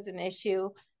housing is an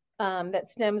issue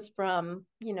that stems from,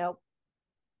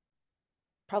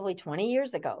 probably 20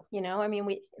 years ago. I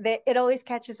mean, it always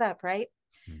catches up, right?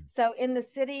 Mm-hmm. So in the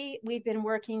city, we've been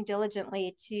working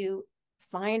diligently to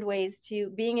find ways to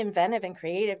being inventive and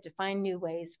creative to find new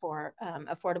ways for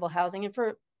affordable housing and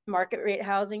for market rate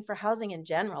housing, for housing in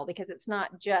general, because it's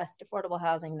not just affordable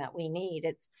housing that we need.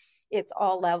 It's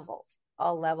all levels,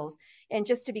 all levels. And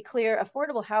just to be clear,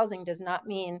 affordable housing does not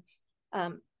mean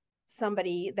um,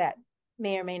 somebody that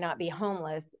may or may not be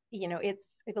homeless. I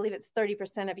believe it's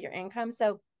 30% of your income.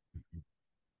 So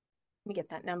let me get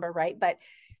that number right. But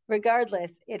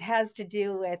regardless, it has to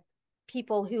do with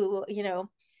people who,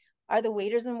 are the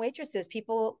waiters and waitresses,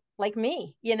 people like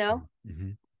me,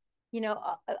 Mm-hmm.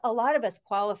 a lot of us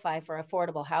qualify for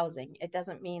affordable housing. It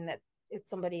doesn't mean that it's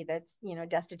somebody that's,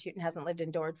 destitute and hasn't lived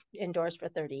indoors for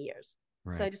 30 years. So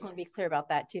I Right. just want to be clear about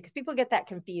that too, because people get that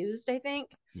confused, I think.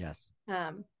 Yes.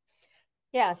 Um,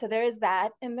 yeah, so there is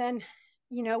that. And then,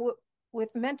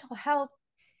 with mental health,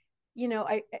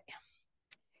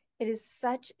 it is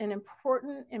such an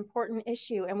important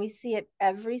issue, and we see it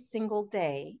every single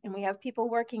day, and we have people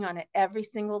working on it every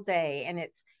single day, and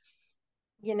it's,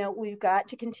 we've got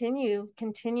to continue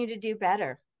to do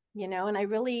better, and I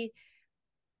really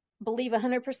believe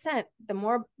 100%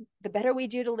 the better we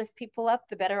do to lift people up,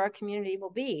 the better our community will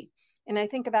be. And I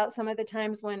think about some of the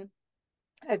times when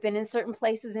I've been in certain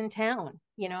places in town,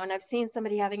 and I've seen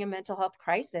somebody having a mental health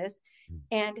crisis,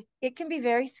 and it can be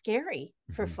very scary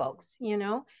for Mm-hmm. folks,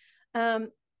 um,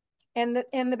 and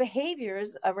the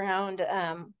behaviors around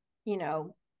you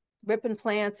know ripping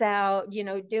plants out,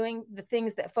 doing the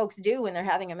things that folks do when they're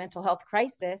having a mental health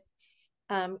crisis,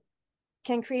 um,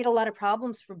 can create a lot of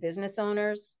problems for business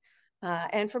owners,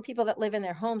 and for people that live in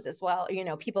their homes as well,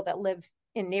 people that live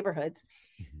in neighborhoods.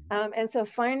 Mm-hmm. And so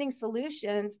finding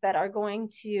solutions that are going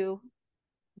to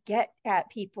get at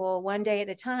people one day at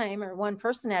a time or one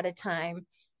person at a time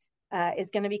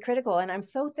is going to be critical. And I'm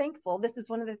so thankful. This is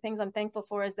one of the things I'm thankful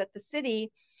for, is that the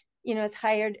city, has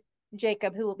hired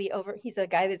Jacob, who will be he's a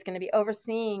guy that's going to be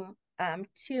overseeing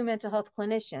two mental health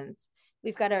clinicians.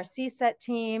 We've got our CSET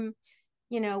team.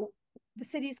 You know, the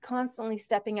city's constantly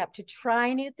stepping up to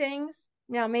try new things.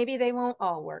 Now, maybe they won't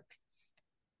all work,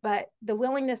 but the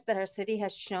willingness that our city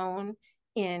has shown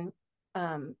in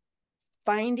um,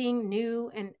 finding new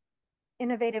and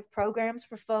innovative programs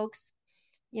for folks,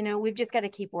 we've just got to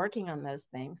keep working on those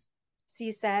things.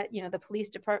 CSAT, the police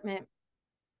department,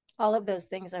 all of those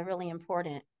things are really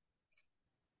important.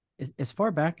 As far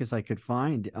back as I could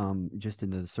find, just in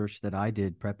the search that I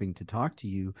did prepping to talk to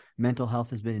you, mental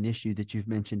health has been an issue that you've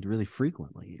mentioned really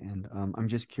frequently. And I'm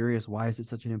just curious, why is it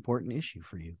such an important issue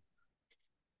for you?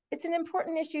 It's an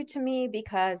important issue to me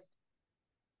because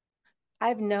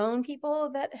I've known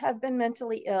people that have been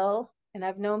mentally ill, and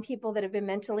I've known people that have been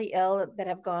mentally ill that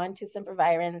have gone to some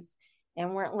providers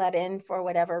and weren't let in for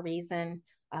whatever reason.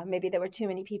 Maybe there were too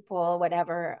many people,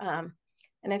 whatever.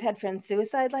 And I've had friends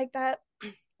suicide like that.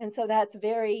 And so that's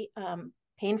very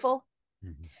painful.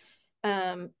 Mhm.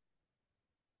 Um,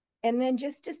 and then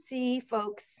just to see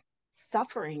folks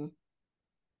suffering,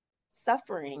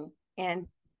 and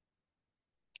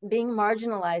being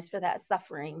marginalized for that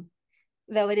suffering,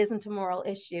 though it isn't a moral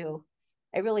issue,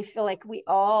 I really feel like we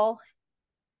all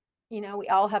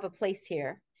have a place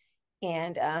here.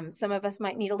 And some of us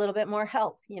might need a little bit more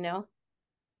help,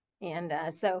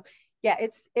 and so yeah,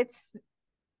 it's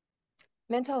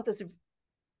mental health is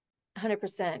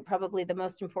 100% probably the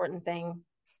most important thing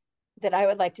that I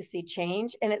would like to see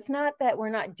change. And it's not that we're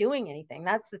not doing anything.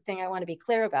 That's the thing I want to be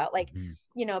clear about. Like,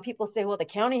 Mhm. people say, well, the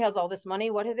county has all this money.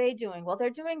 What are they doing? Well, they're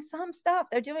doing some stuff.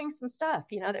 They're doing some stuff.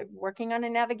 They're working on a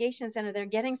navigation center. They're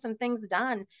getting some things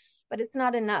done, but it's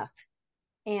not enough.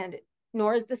 And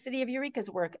nor is the city of Eureka's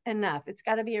work enough. It's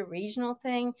got to be a regional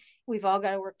thing. We've all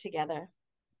got to work together.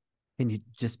 Can you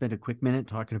just spend a quick minute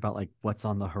talking about like what's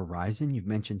on the horizon? You've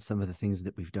mentioned some of the things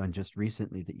that we've done just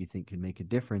recently that you think can make a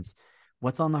difference.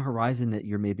 What's on the horizon that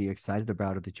you're maybe excited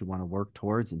about or that you want to work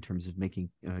towards in terms of making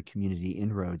community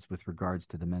inroads with regards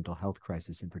to the mental health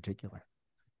crisis in particular?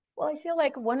 Well, I feel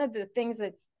like one of the things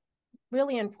that's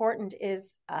really important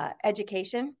is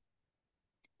education.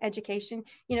 Education.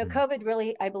 Mm-hmm. COVID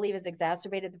really, I believe, has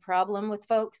exacerbated the problem with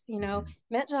folks. Mm-hmm.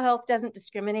 Mental health doesn't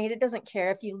discriminate. It doesn't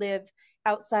care if you live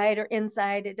outside or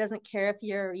inside. It doesn't care if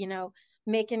you're,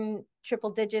 making triple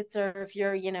digits or if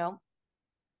you're,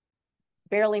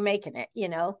 barely making it.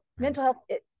 Right. Mental health,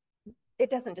 it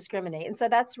doesn't discriminate. And so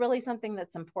that's really something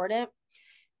that's important.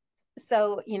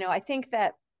 So, I think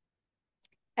that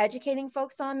educating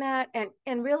folks on that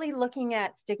and really looking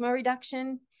at stigma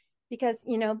reduction, because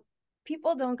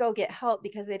people don't go get help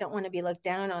because they don't want to be looked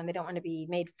down on, they don't want to be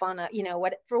made fun of,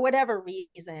 what, for whatever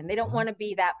reason, they don't Mhm. want to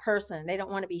be that person, they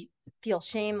don't want to be feel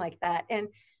shame like that. And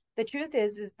the truth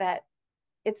is that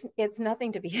it's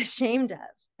nothing to be ashamed of.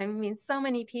 I mean, so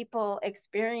many people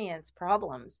experience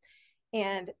problems,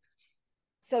 and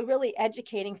so really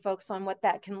educating folks on what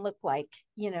that can look like,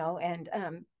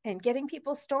 and getting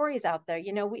people's stories out there.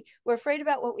 We're afraid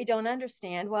about what we don't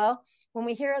understand. Well, when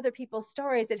we hear other people's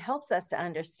stories, it helps us to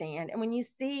understand. And when you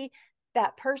see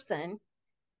that person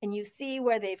and you see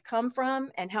where they've come from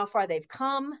and how far they've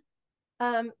come,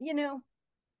 um, you know,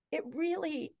 it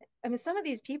really, I mean, some of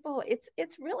these people, it's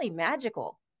really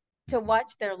magical to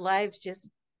watch their lives just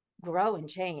grow and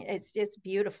change. It's just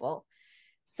beautiful.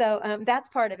 So that's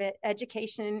part of it,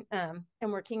 education, and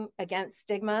working against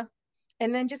stigma.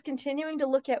 And then just continuing to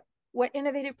look at what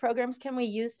innovative programs can we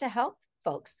use to help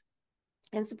folks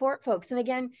and support folks. And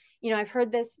again, I've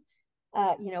heard this,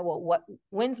 well,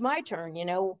 when's my turn?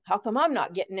 How come I'm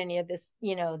not getting any of this,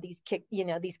 these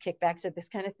kickbacks or this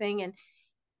kind of thing? And,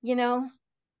 you know,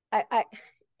 I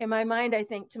in my mind, I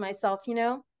think to myself,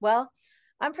 well,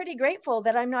 I'm pretty grateful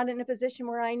that I'm not in a position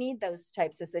where I need those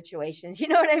types of situations. You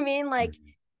know what I mean? Like,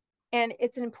 Mhm. and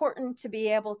it's important to be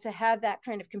able to have that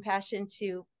kind of compassion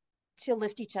to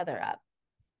lift each other up.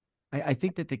 I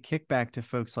think that the kickback to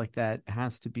folks like that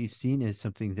has to be seen as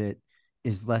something that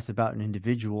is less about an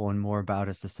individual and more about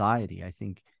a society. I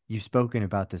think you've spoken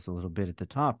about this a little bit at the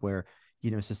top, where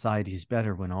society is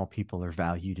better when all people are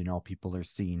valued and all people are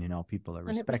seen and all people are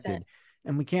 100%. respected.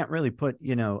 And we can't really put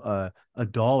a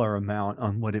dollar amount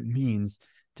on what it means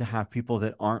to have people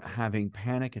that aren't having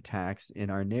panic attacks in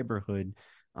our neighborhood,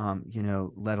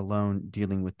 let alone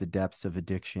dealing with the depths of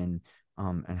addiction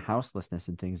and houselessness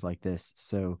and things like this.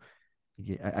 So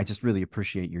yeah, I just really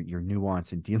appreciate your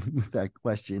nuance in dealing with that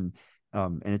question.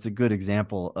 And it's a good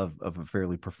example of a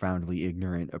fairly profoundly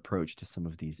ignorant approach to some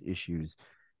of these issues.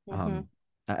 Mm-hmm. Um,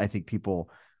 I think people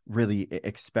really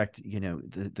expect,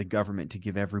 the government to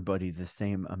give everybody the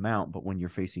same amount, but when you're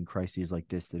facing crises like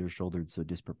this that are shouldered so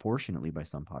disproportionately by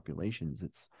some populations,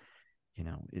 it's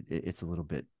a little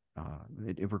bit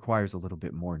it requires a little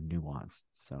bit more nuance.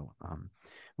 So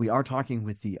we are talking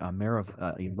with the mayor of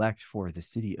elect for the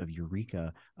city of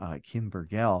Eureka, Kim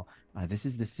Bergel. This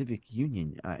is the Civic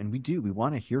Union, and we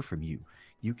want to hear from you.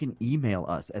 You can email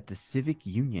us at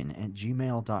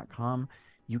thecivicunion@gmail.com.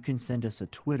 You can send us a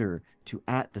Twitter to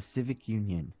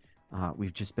 @thecivicunion.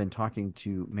 We've just been talking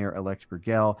to Mayor-elect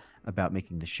Bergel about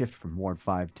making the shift from Ward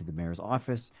 5 to the mayor's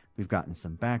office. We've gotten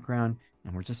some background,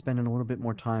 and we're just spending a little bit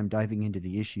more time diving into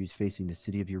the issues facing the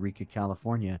city of Eureka,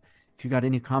 California. If you got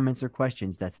any comments or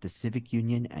questions, that's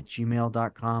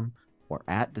thecivicunion@gmail.com or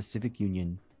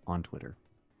 @thecivicunion on Twitter.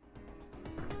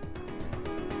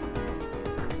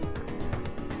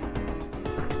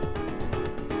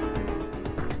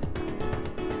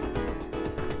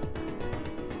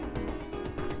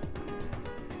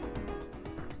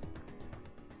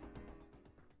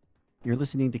 You're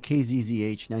listening to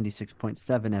KZZH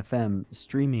 96.7 FM,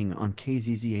 streaming on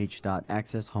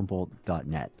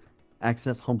kzzh.accesshumboldt.net.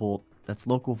 Access Humboldt, that's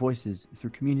local voices through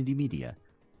community media.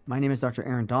 My name is Dr.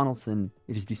 Aaron Donaldson.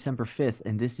 It is December 5th,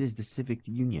 and this is the Civic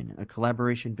Union, a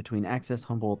collaboration between Access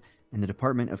Humboldt and the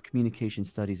Department of Communication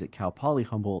Studies at Cal Poly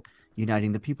Humboldt,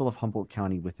 uniting the people of Humboldt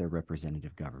County with their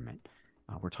representative government.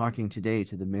 We're talking today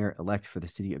to the mayor-elect for the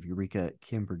city of Eureka,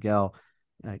 Kim Bergel.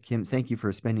 Kim, thank you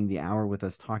for spending the hour with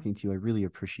us talking to you. I really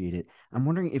appreciate it. I'm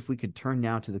wondering if we could turn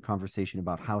now to the conversation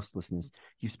about houselessness.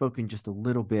 You've spoken just a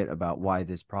little bit about why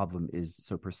this problem is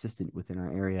so persistent within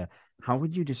our area. How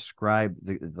would you describe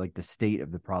the state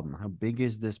of the problem? How big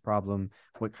is this problem?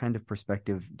 What kind of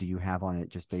perspective do you have on it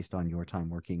just based on your time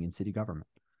working in city government?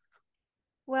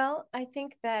 Well, I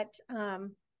think that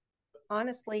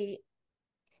honestly,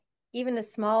 even a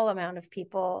small amount of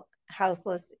people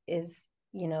houseless is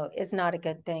not a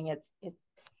good thing.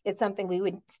 It's something we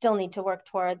would still need to work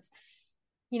towards.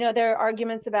 There are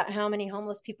arguments about how many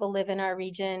homeless people live in our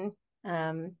region.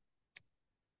 Um,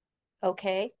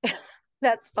 okay,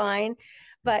 that's fine.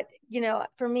 But,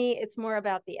 for me, it's more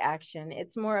about the action.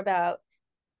 It's more about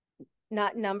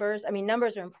not numbers. I mean,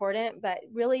 numbers are important, but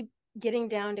really getting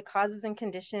down to causes and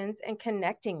conditions and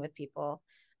connecting with people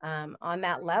on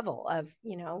that level of,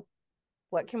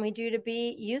 what can we do to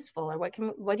be useful, or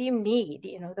what do you need?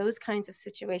 Those kinds of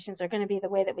situations are going to be the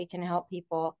way that we can help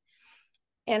people.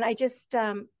 And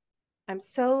I'm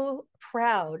so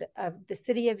proud of the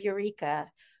city of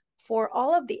Eureka for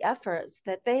all of the efforts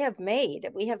that we have made,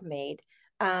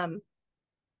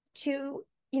 to,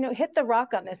 hit the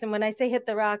rock on this. And when I say hit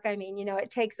the rock, I mean, it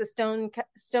takes a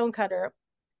stone cutter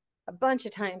a bunch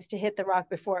of times to hit the rock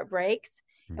before it breaks.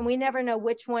 And we never know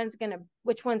which one's gonna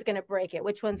break it,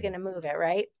 which one's gonna move it,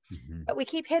 right? Mm-hmm. But we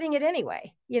keep hitting it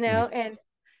anyway, And and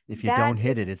if you that don't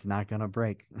hit is it, it's not going to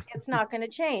break. it's not going to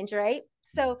change, right?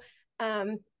 So,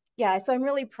 yeah, so I'm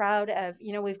really proud of,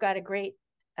 we've got a great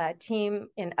team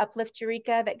in Uplift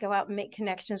Eureka that go out and make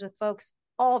connections with folks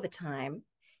all the time,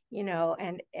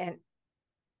 and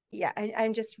yeah,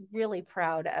 I'm just really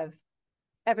proud of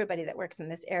everybody that works in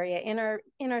this area, in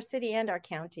our city and our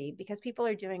county, because people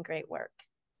are doing great work.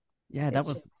 Yeah, that It's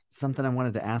was just something I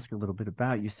wanted to ask a little bit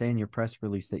about. You say in your press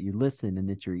release that you listen and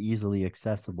that you're easily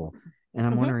accessible. And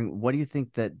I'm mhm. wondering, what do you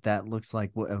think that looks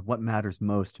like? What matters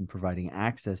most in providing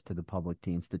access to the public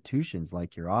to institutions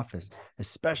like your office,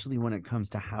 especially when it comes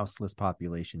to houseless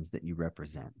populations that you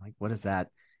represent? Like, what does that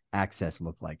access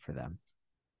look like for them?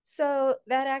 So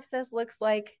that access looks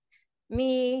like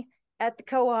me at the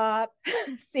co-op,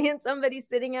 seeing somebody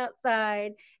sitting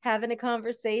outside, having a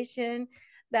conversation.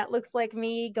 That looks like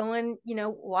me going,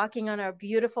 walking on our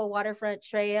beautiful waterfront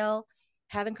trail,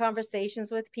 having conversations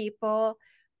with people.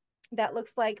 That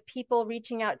looks like people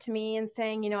reaching out to me and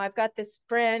saying, I've got this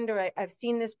friend, or I've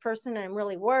seen this person and I'm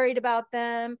really worried about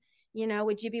them.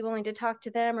 Would you be willing to talk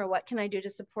to them, or what can I do to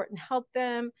support and help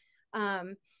them?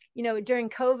 During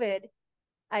COVID,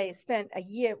 I spent a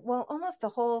year, well, almost the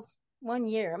whole 1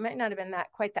 year. It might not have been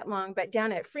that quite that long, but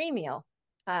down at Free Meal,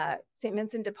 St.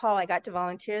 Vincent de Paul, I got to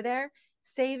volunteer there.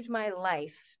 Saved my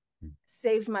life.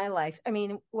 Saved my life. I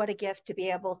mean, what a gift to be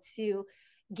able to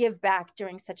give back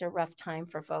during such a rough time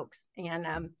for folks. And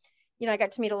I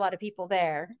got to meet a lot of people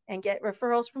there and get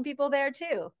referrals from people there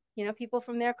too. People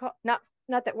from there, not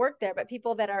that work there, but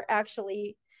people that are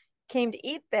actually came to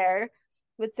eat there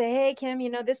would say, hey, Kim,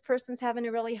 this person's having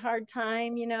a really hard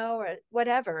time, or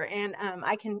whatever. And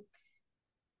I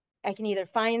can either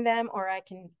find them, or I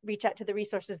can reach out to the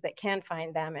resources that can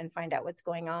find them and find out what's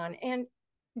going on and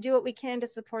do what we can to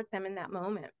support them in that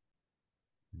moment.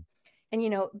 And,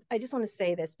 I just want to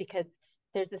say this, because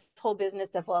there's this whole business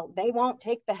of, well, they won't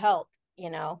take the help, you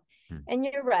know. Hmm. And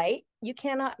you're right. You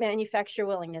cannot manufacture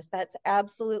willingness. That's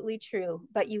absolutely true.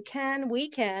 But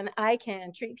I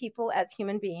can treat people as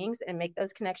human beings and make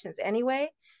those connections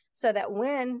anyway, so that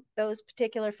when those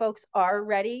particular folks are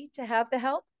ready to have the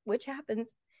help, which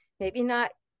happens, maybe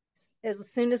not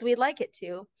as soon as we'd like it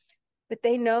to, but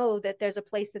they know that there's a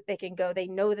place that they can go. They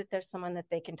know that there's someone that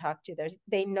they can talk to.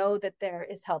 They know that there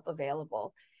is help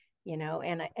available,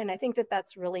 and I think that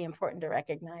that's really important to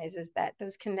recognize, is that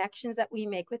those connections that we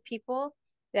make with people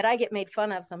that I get made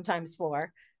fun of sometimes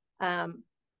for, are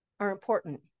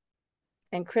important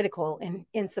and critical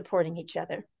in supporting each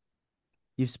other.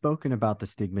 You've spoken about the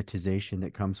stigmatization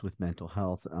that comes with mental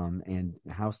health and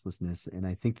houselessness, and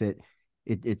I think that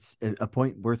it's a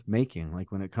point worth making.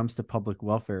 Like when it comes to public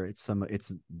welfare, it's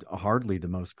hardly the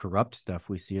most corrupt stuff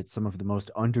we see. It's some of the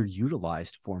most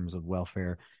underutilized forms of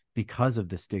welfare because of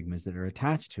the stigmas that are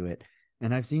attached to it.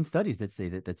 And I've seen studies that say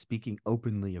that speaking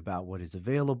openly about what is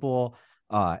available,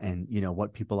 and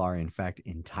what people are in fact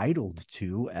entitled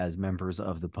to as members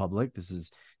of the public, this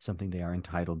is something they are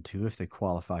entitled to if they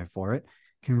qualify for it,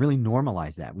 can really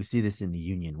normalize that. We see this in the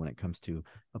union when it comes to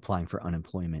applying for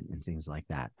unemployment and things like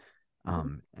that.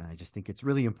 And I just think it's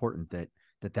really important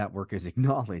that work is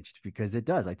acknowledged, because it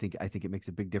does. I think it makes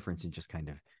a big difference in just kind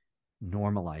of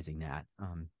normalizing that.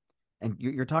 And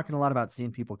you're talking a lot about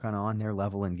seeing people kind of on their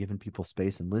level and giving people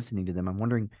space and listening to them. I'm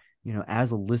wondering,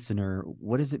 as a listener,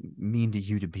 what does it mean to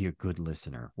you to be a good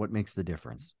listener? What makes the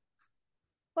difference?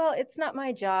 Well, it's not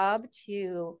my job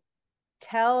to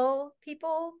tell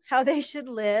people how they should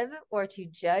live, or to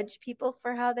judge people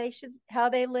for how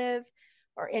they live,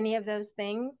 or any of those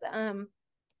things.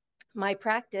 My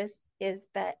practice is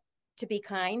that to be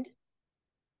kind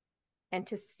and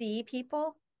to see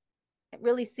people,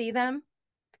 really see them,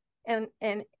 and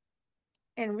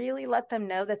really let them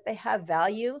know that they have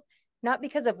value, not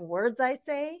because of words I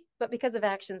say, but because of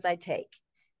actions I take.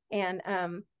 And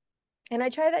I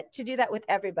try to do that with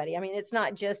everybody. I mean, it's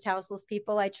not just houseless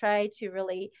people. I try to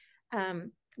really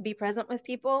be present with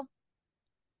people.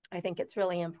 I think it's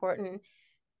really important.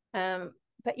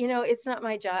 But it's not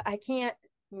my job. I can't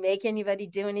make anybody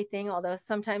do anything, although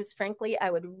sometimes, frankly, I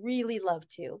would really love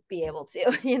to be able to.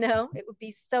 It would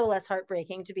be so less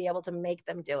heartbreaking to be able to make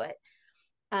them do it.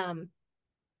 Um,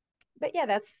 but yeah,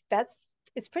 that's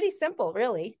it's pretty simple,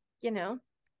 really.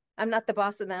 I'm not the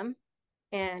boss of them,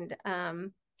 and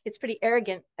it's pretty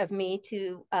arrogant of me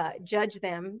to judge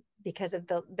them because of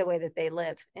the way that they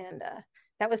live. And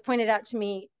that was pointed out to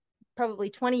me probably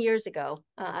 20 years ago.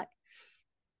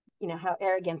 How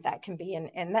arrogant that can be,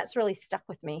 and that's really stuck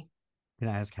with me. Can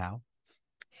I ask how?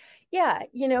 Yeah,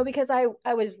 because I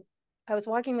was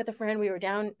walking with a friend. We were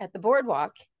down at the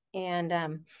boardwalk, and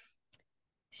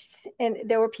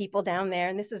there were people down there,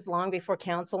 and this is long before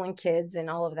council and kids and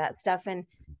all of that stuff. And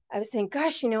I was saying,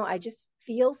 gosh, I just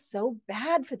feel so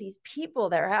bad for these people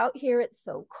that are out here. It's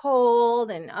so cold,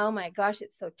 and oh my gosh,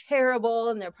 it's so terrible,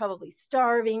 and they're probably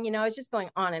starving. I was just going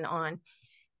on and on.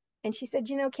 And she said,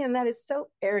 Kim, that is so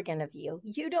arrogant of you.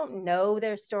 You don't know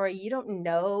their story. You don't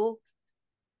know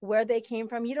where they came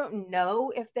from. You don't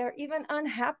know if they're even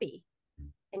unhappy.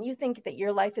 And you think that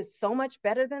your life is so much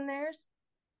better than theirs?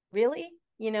 Really?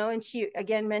 And she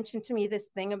again mentioned to me this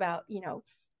thing about,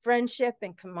 friendship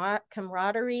and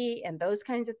camaraderie and those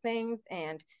kinds of things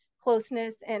and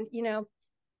closeness. And,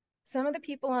 some of the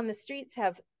people on the streets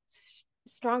have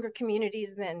stronger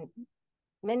communities than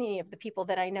many of the people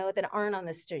that I know that aren't on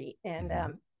the street. And,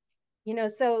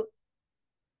 so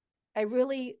I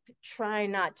really try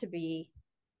not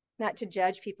to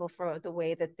judge people for the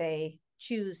way that they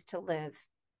choose to live,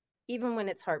 even when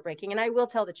it's heartbreaking. And I will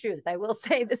tell the truth. I will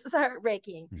say, this is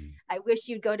heartbreaking. I wish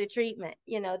you'd go to treatment,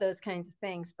 those kinds of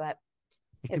things, but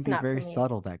It can it's be not for very me.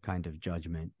 subtle, that kind of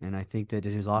judgment. And I think that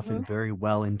it is often Mm-hmm. very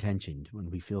well intentioned when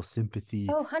we feel sympathy.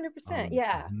 Oh, 100%.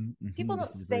 Yeah. People don't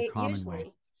This is a very say common way.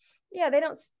 usually. Yeah, they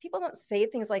don't, people don't say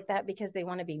things like that because they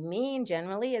want to be mean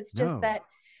generally. It's just No. that,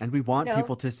 And we you want know,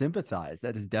 people to sympathize.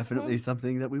 That is mhm, definitely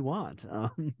something that we want.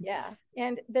 yeah.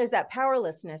 And there's that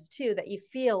powerlessness too that you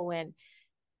feel when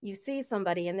you see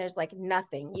somebody and there's like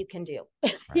nothing you can do,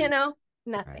 you Right. know, Right.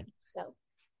 nothing. So,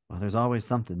 Well, there's always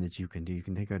something that you can do. You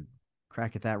can take a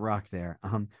crack at that rock there.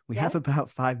 We yeah, have about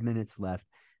 5 minutes left.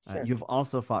 sure. You've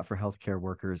also fought for healthcare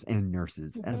workers and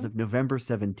nurses. As Hmm. of November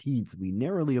 17th, we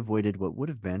narrowly avoided what would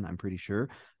have been, I'm pretty sure,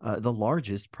 the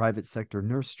largest private sector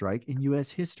nurse strike in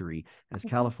U.S. history, as Hmm.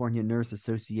 California Nurse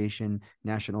Association,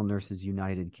 National Nurses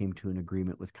United came to an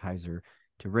agreement with Kaiser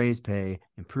to raise pay,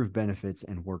 improve benefits,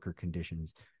 and worker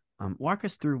conditions. Walk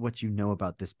us through what you know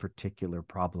about this particular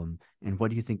problem and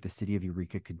what do you think the city of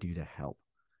Eureka could do to help?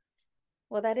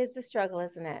 Well, that is the struggle,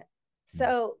 isn't it?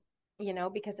 So,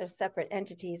 because they're separate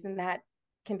entities and that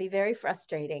can be very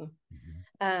frustrating.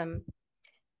 Mm-hmm. Um,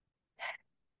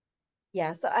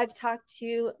 yeah, so I've talked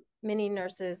to many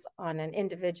nurses on an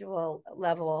individual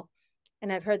level,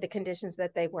 and I've heard the conditions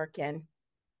that they work in.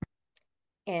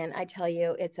 And I tell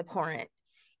you, it's abhorrent.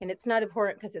 And it's not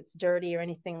abhorrent because it's dirty or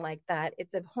anything like that.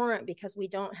 It's abhorrent because we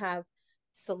don't have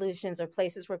solutions or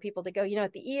places where people to go.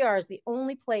 At the ER is the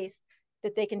only place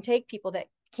that they can take people that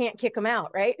can't kick them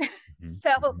out, right? Mm-hmm. So,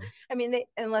 Mm-hmm. I mean,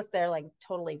 unless they're like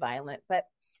totally violent. But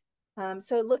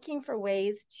so looking for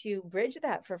ways to bridge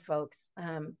that for folks.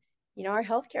 Our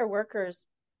healthcare workers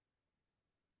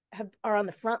are on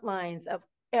the front lines of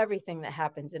everything that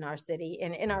happens in our city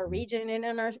and in our Mm-hmm. region and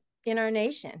in our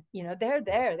nation. They're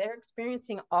there, they're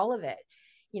experiencing all of it.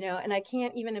 And I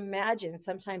can't even imagine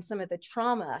sometimes some of the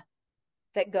trauma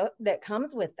that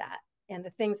comes with that, and the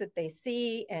things that they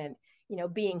see, and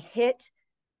being hit.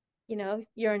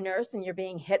 You're a nurse and you're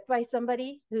being hit by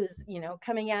somebody who's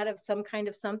coming out of some kind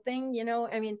of something.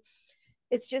 I mean,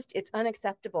 it's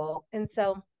unacceptable. And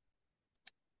so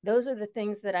those are the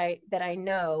things that I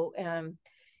know.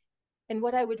 And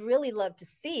what I would really love to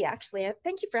see, actually,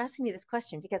 thank you for asking me this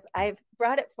question, because I've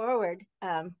brought it forward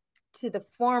to the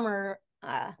former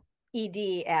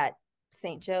ED at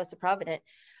St. Joseph Provident,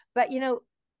 but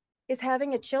is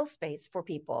having a chill space for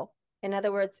people. In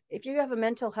other words, if you have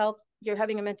you're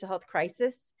having a mental health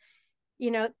crisis,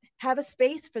 have a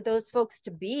space for those folks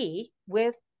to be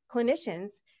with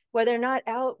clinicians, where they're not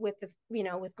out with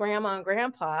with grandma and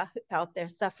grandpa out there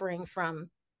suffering from,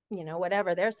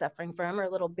 whatever they're suffering from, or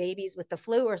little babies with the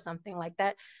flu or something like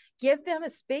that. Give them a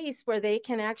space where they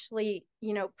can actually,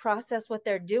 process what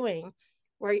they're doing,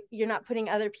 where you're not putting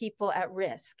other people at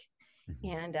risk.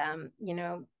 Mm-hmm.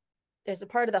 And, there's a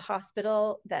part of the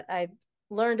hospital that I've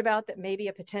learned about that may be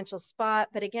a potential spot.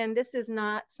 But again, this is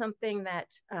not something that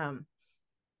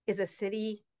is a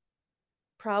city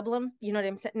problem. You know what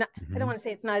I'm saying? I don't Mm-hmm. want to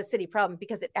say it's not a city problem,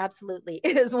 because it absolutely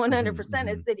is 100% a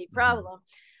Mm-hmm. city Mm-hmm. problem.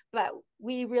 But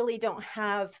we really don't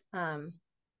have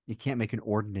You can't make an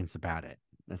ordinance about it.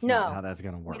 That's not how No, that's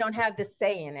going to we work. don't have the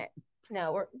say in it.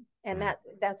 No, and Yeah.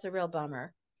 that's a real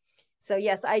bummer. So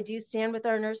yes, I do stand with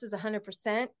our nurses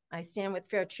 100%. I stand with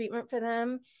fair treatment for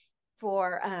them.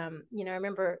 For I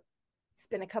remember it's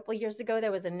been a couple years ago,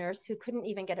 there was a nurse who couldn't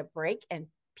even get a break and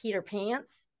peed her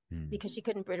pants Hmm. because she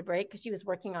couldn't get a break because she was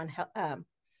working on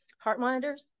heart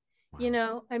monitors.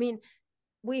 Wow. I mean,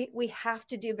 we have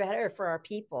to do better for our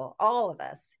people, all of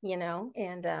us,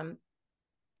 and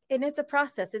it's a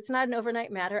process. It's not an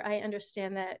overnight matter. I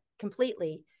understand that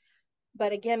completely.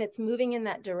 But again, it's moving in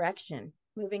that direction.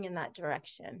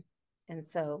 And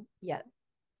so, yeah.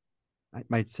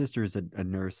 My sister is a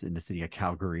nurse in the city of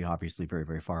Calgary, obviously very,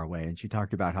 very far away. And she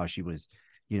talked about how she was,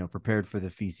 prepared for the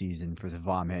feces and for the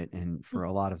vomit and for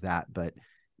a lot of that. But,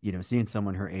 seeing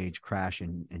someone her age crash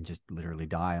and just literally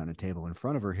die on a table in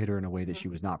front of her hit her in a way that she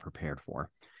was not prepared for.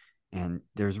 And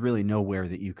there's really nowhere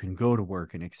that you can go to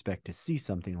work and expect to see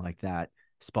something like that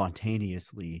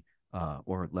spontaneously,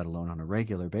 or let alone on a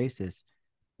regular basis.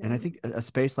 And I Mhm. think a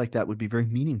space like that would be very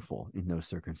meaningful in those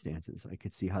circumstances. I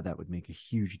could see how that would make a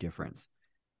huge difference.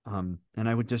 And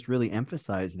I would just really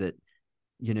emphasize that,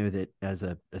 that as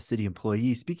a city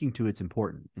employee, speaking to it's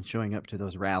important, and showing up to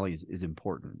those rallies is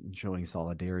important, and showing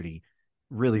solidarity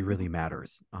really, really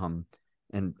matters. And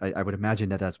I would imagine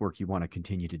that that's work you want to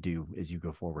continue to do as you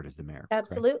go forward as the mayor, correct?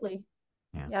 Absolutely.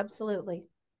 Yeah. Absolutely.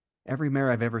 Every mayor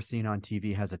I've ever seen on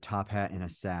TV has a top hat and a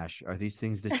sash. Are these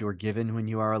things that you're given when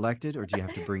you are elected, or do you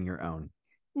have to bring your own?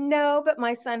 No, but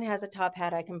my son has a top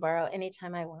hat I can borrow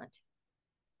anytime I want.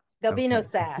 There'll be no Okay.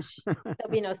 sash. There'll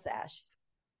be no sash.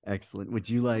 Excellent. Would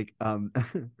you like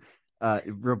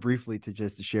real briefly to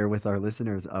just share with our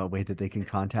listeners a way that they can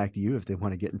contact you if they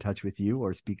want to get in touch with you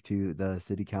or speak to the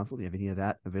city council? Do you have any of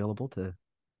that available to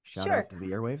shout Sure. out to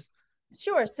the airwaves?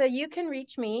 Sure. So you can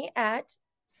reach me at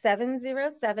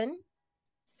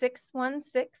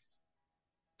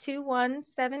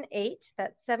 707-616-2178.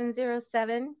 That's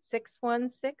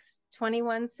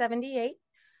 707-616-2178.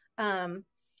 Um,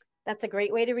 that's a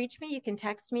great way to reach me. You can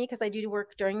text me because I do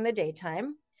work during the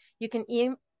daytime. You can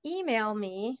email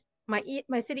me. My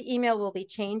city email will be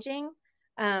changing.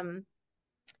 Um,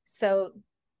 so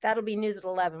that'll be news at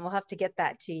 11. We'll have to get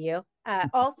that to you.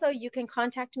 Also, you can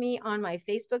contact me on my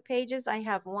Facebook pages. I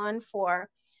have one for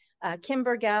Kim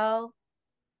Bergel,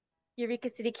 Eureka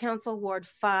City Council Ward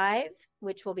 5,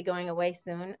 which will be going away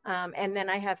soon. And then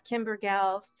I have Kim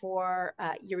Bergel for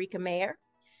Eureka Mayor.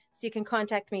 So you can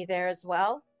contact me there as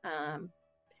well.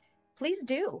 Please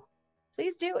do.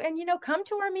 Please do. And, come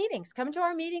to our meetings. Come to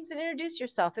our meetings and introduce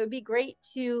yourself. It would be great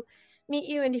to meet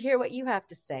you and to hear what you have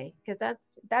to say, because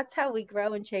that's how we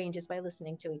grow and change, is by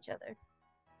listening to each other.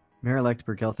 Mayor-elect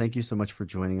Bergel, thank you so much for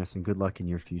joining us, and good luck in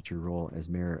your future role as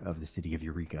mayor of the city of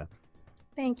Eureka.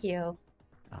 Thank you.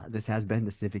 This has been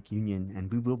the Civic Union,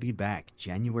 and we will be back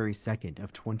January 2nd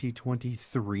of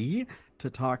 2023 to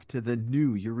talk to the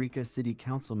new Eureka City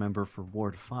Council member for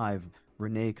Ward 5,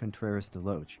 Renee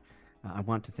Contreras-Deloche. I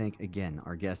want to thank again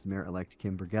our guest, Mayor-elect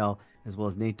Kim Bergel, as well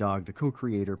as Nate Dogg, the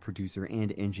co-creator, producer,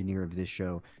 and engineer of this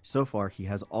show. So far, he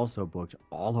has also booked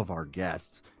all of our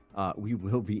guests. We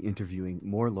will be interviewing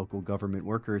more local government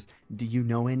workers. Do you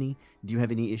know any? Do you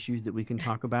have any issues that we can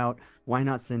talk about? Why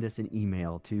not send us an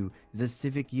email to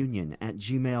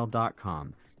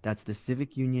thecivicunion@gmail.com. That's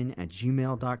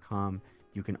thecivicunion@gmail.com.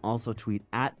 You can also tweet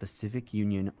at the Civic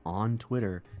Union on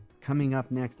Twitter. Coming up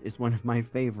next is one of my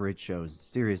favorite shows,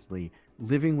 seriously,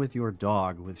 Living with Your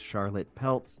Dog with Charlotte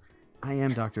Peltz. I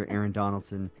am Dr. Aaron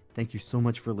Donaldson. Thank you so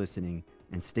much for listening,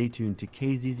 and stay tuned to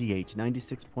KZZH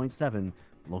 96.7,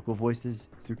 local voices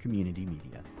through community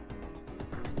media.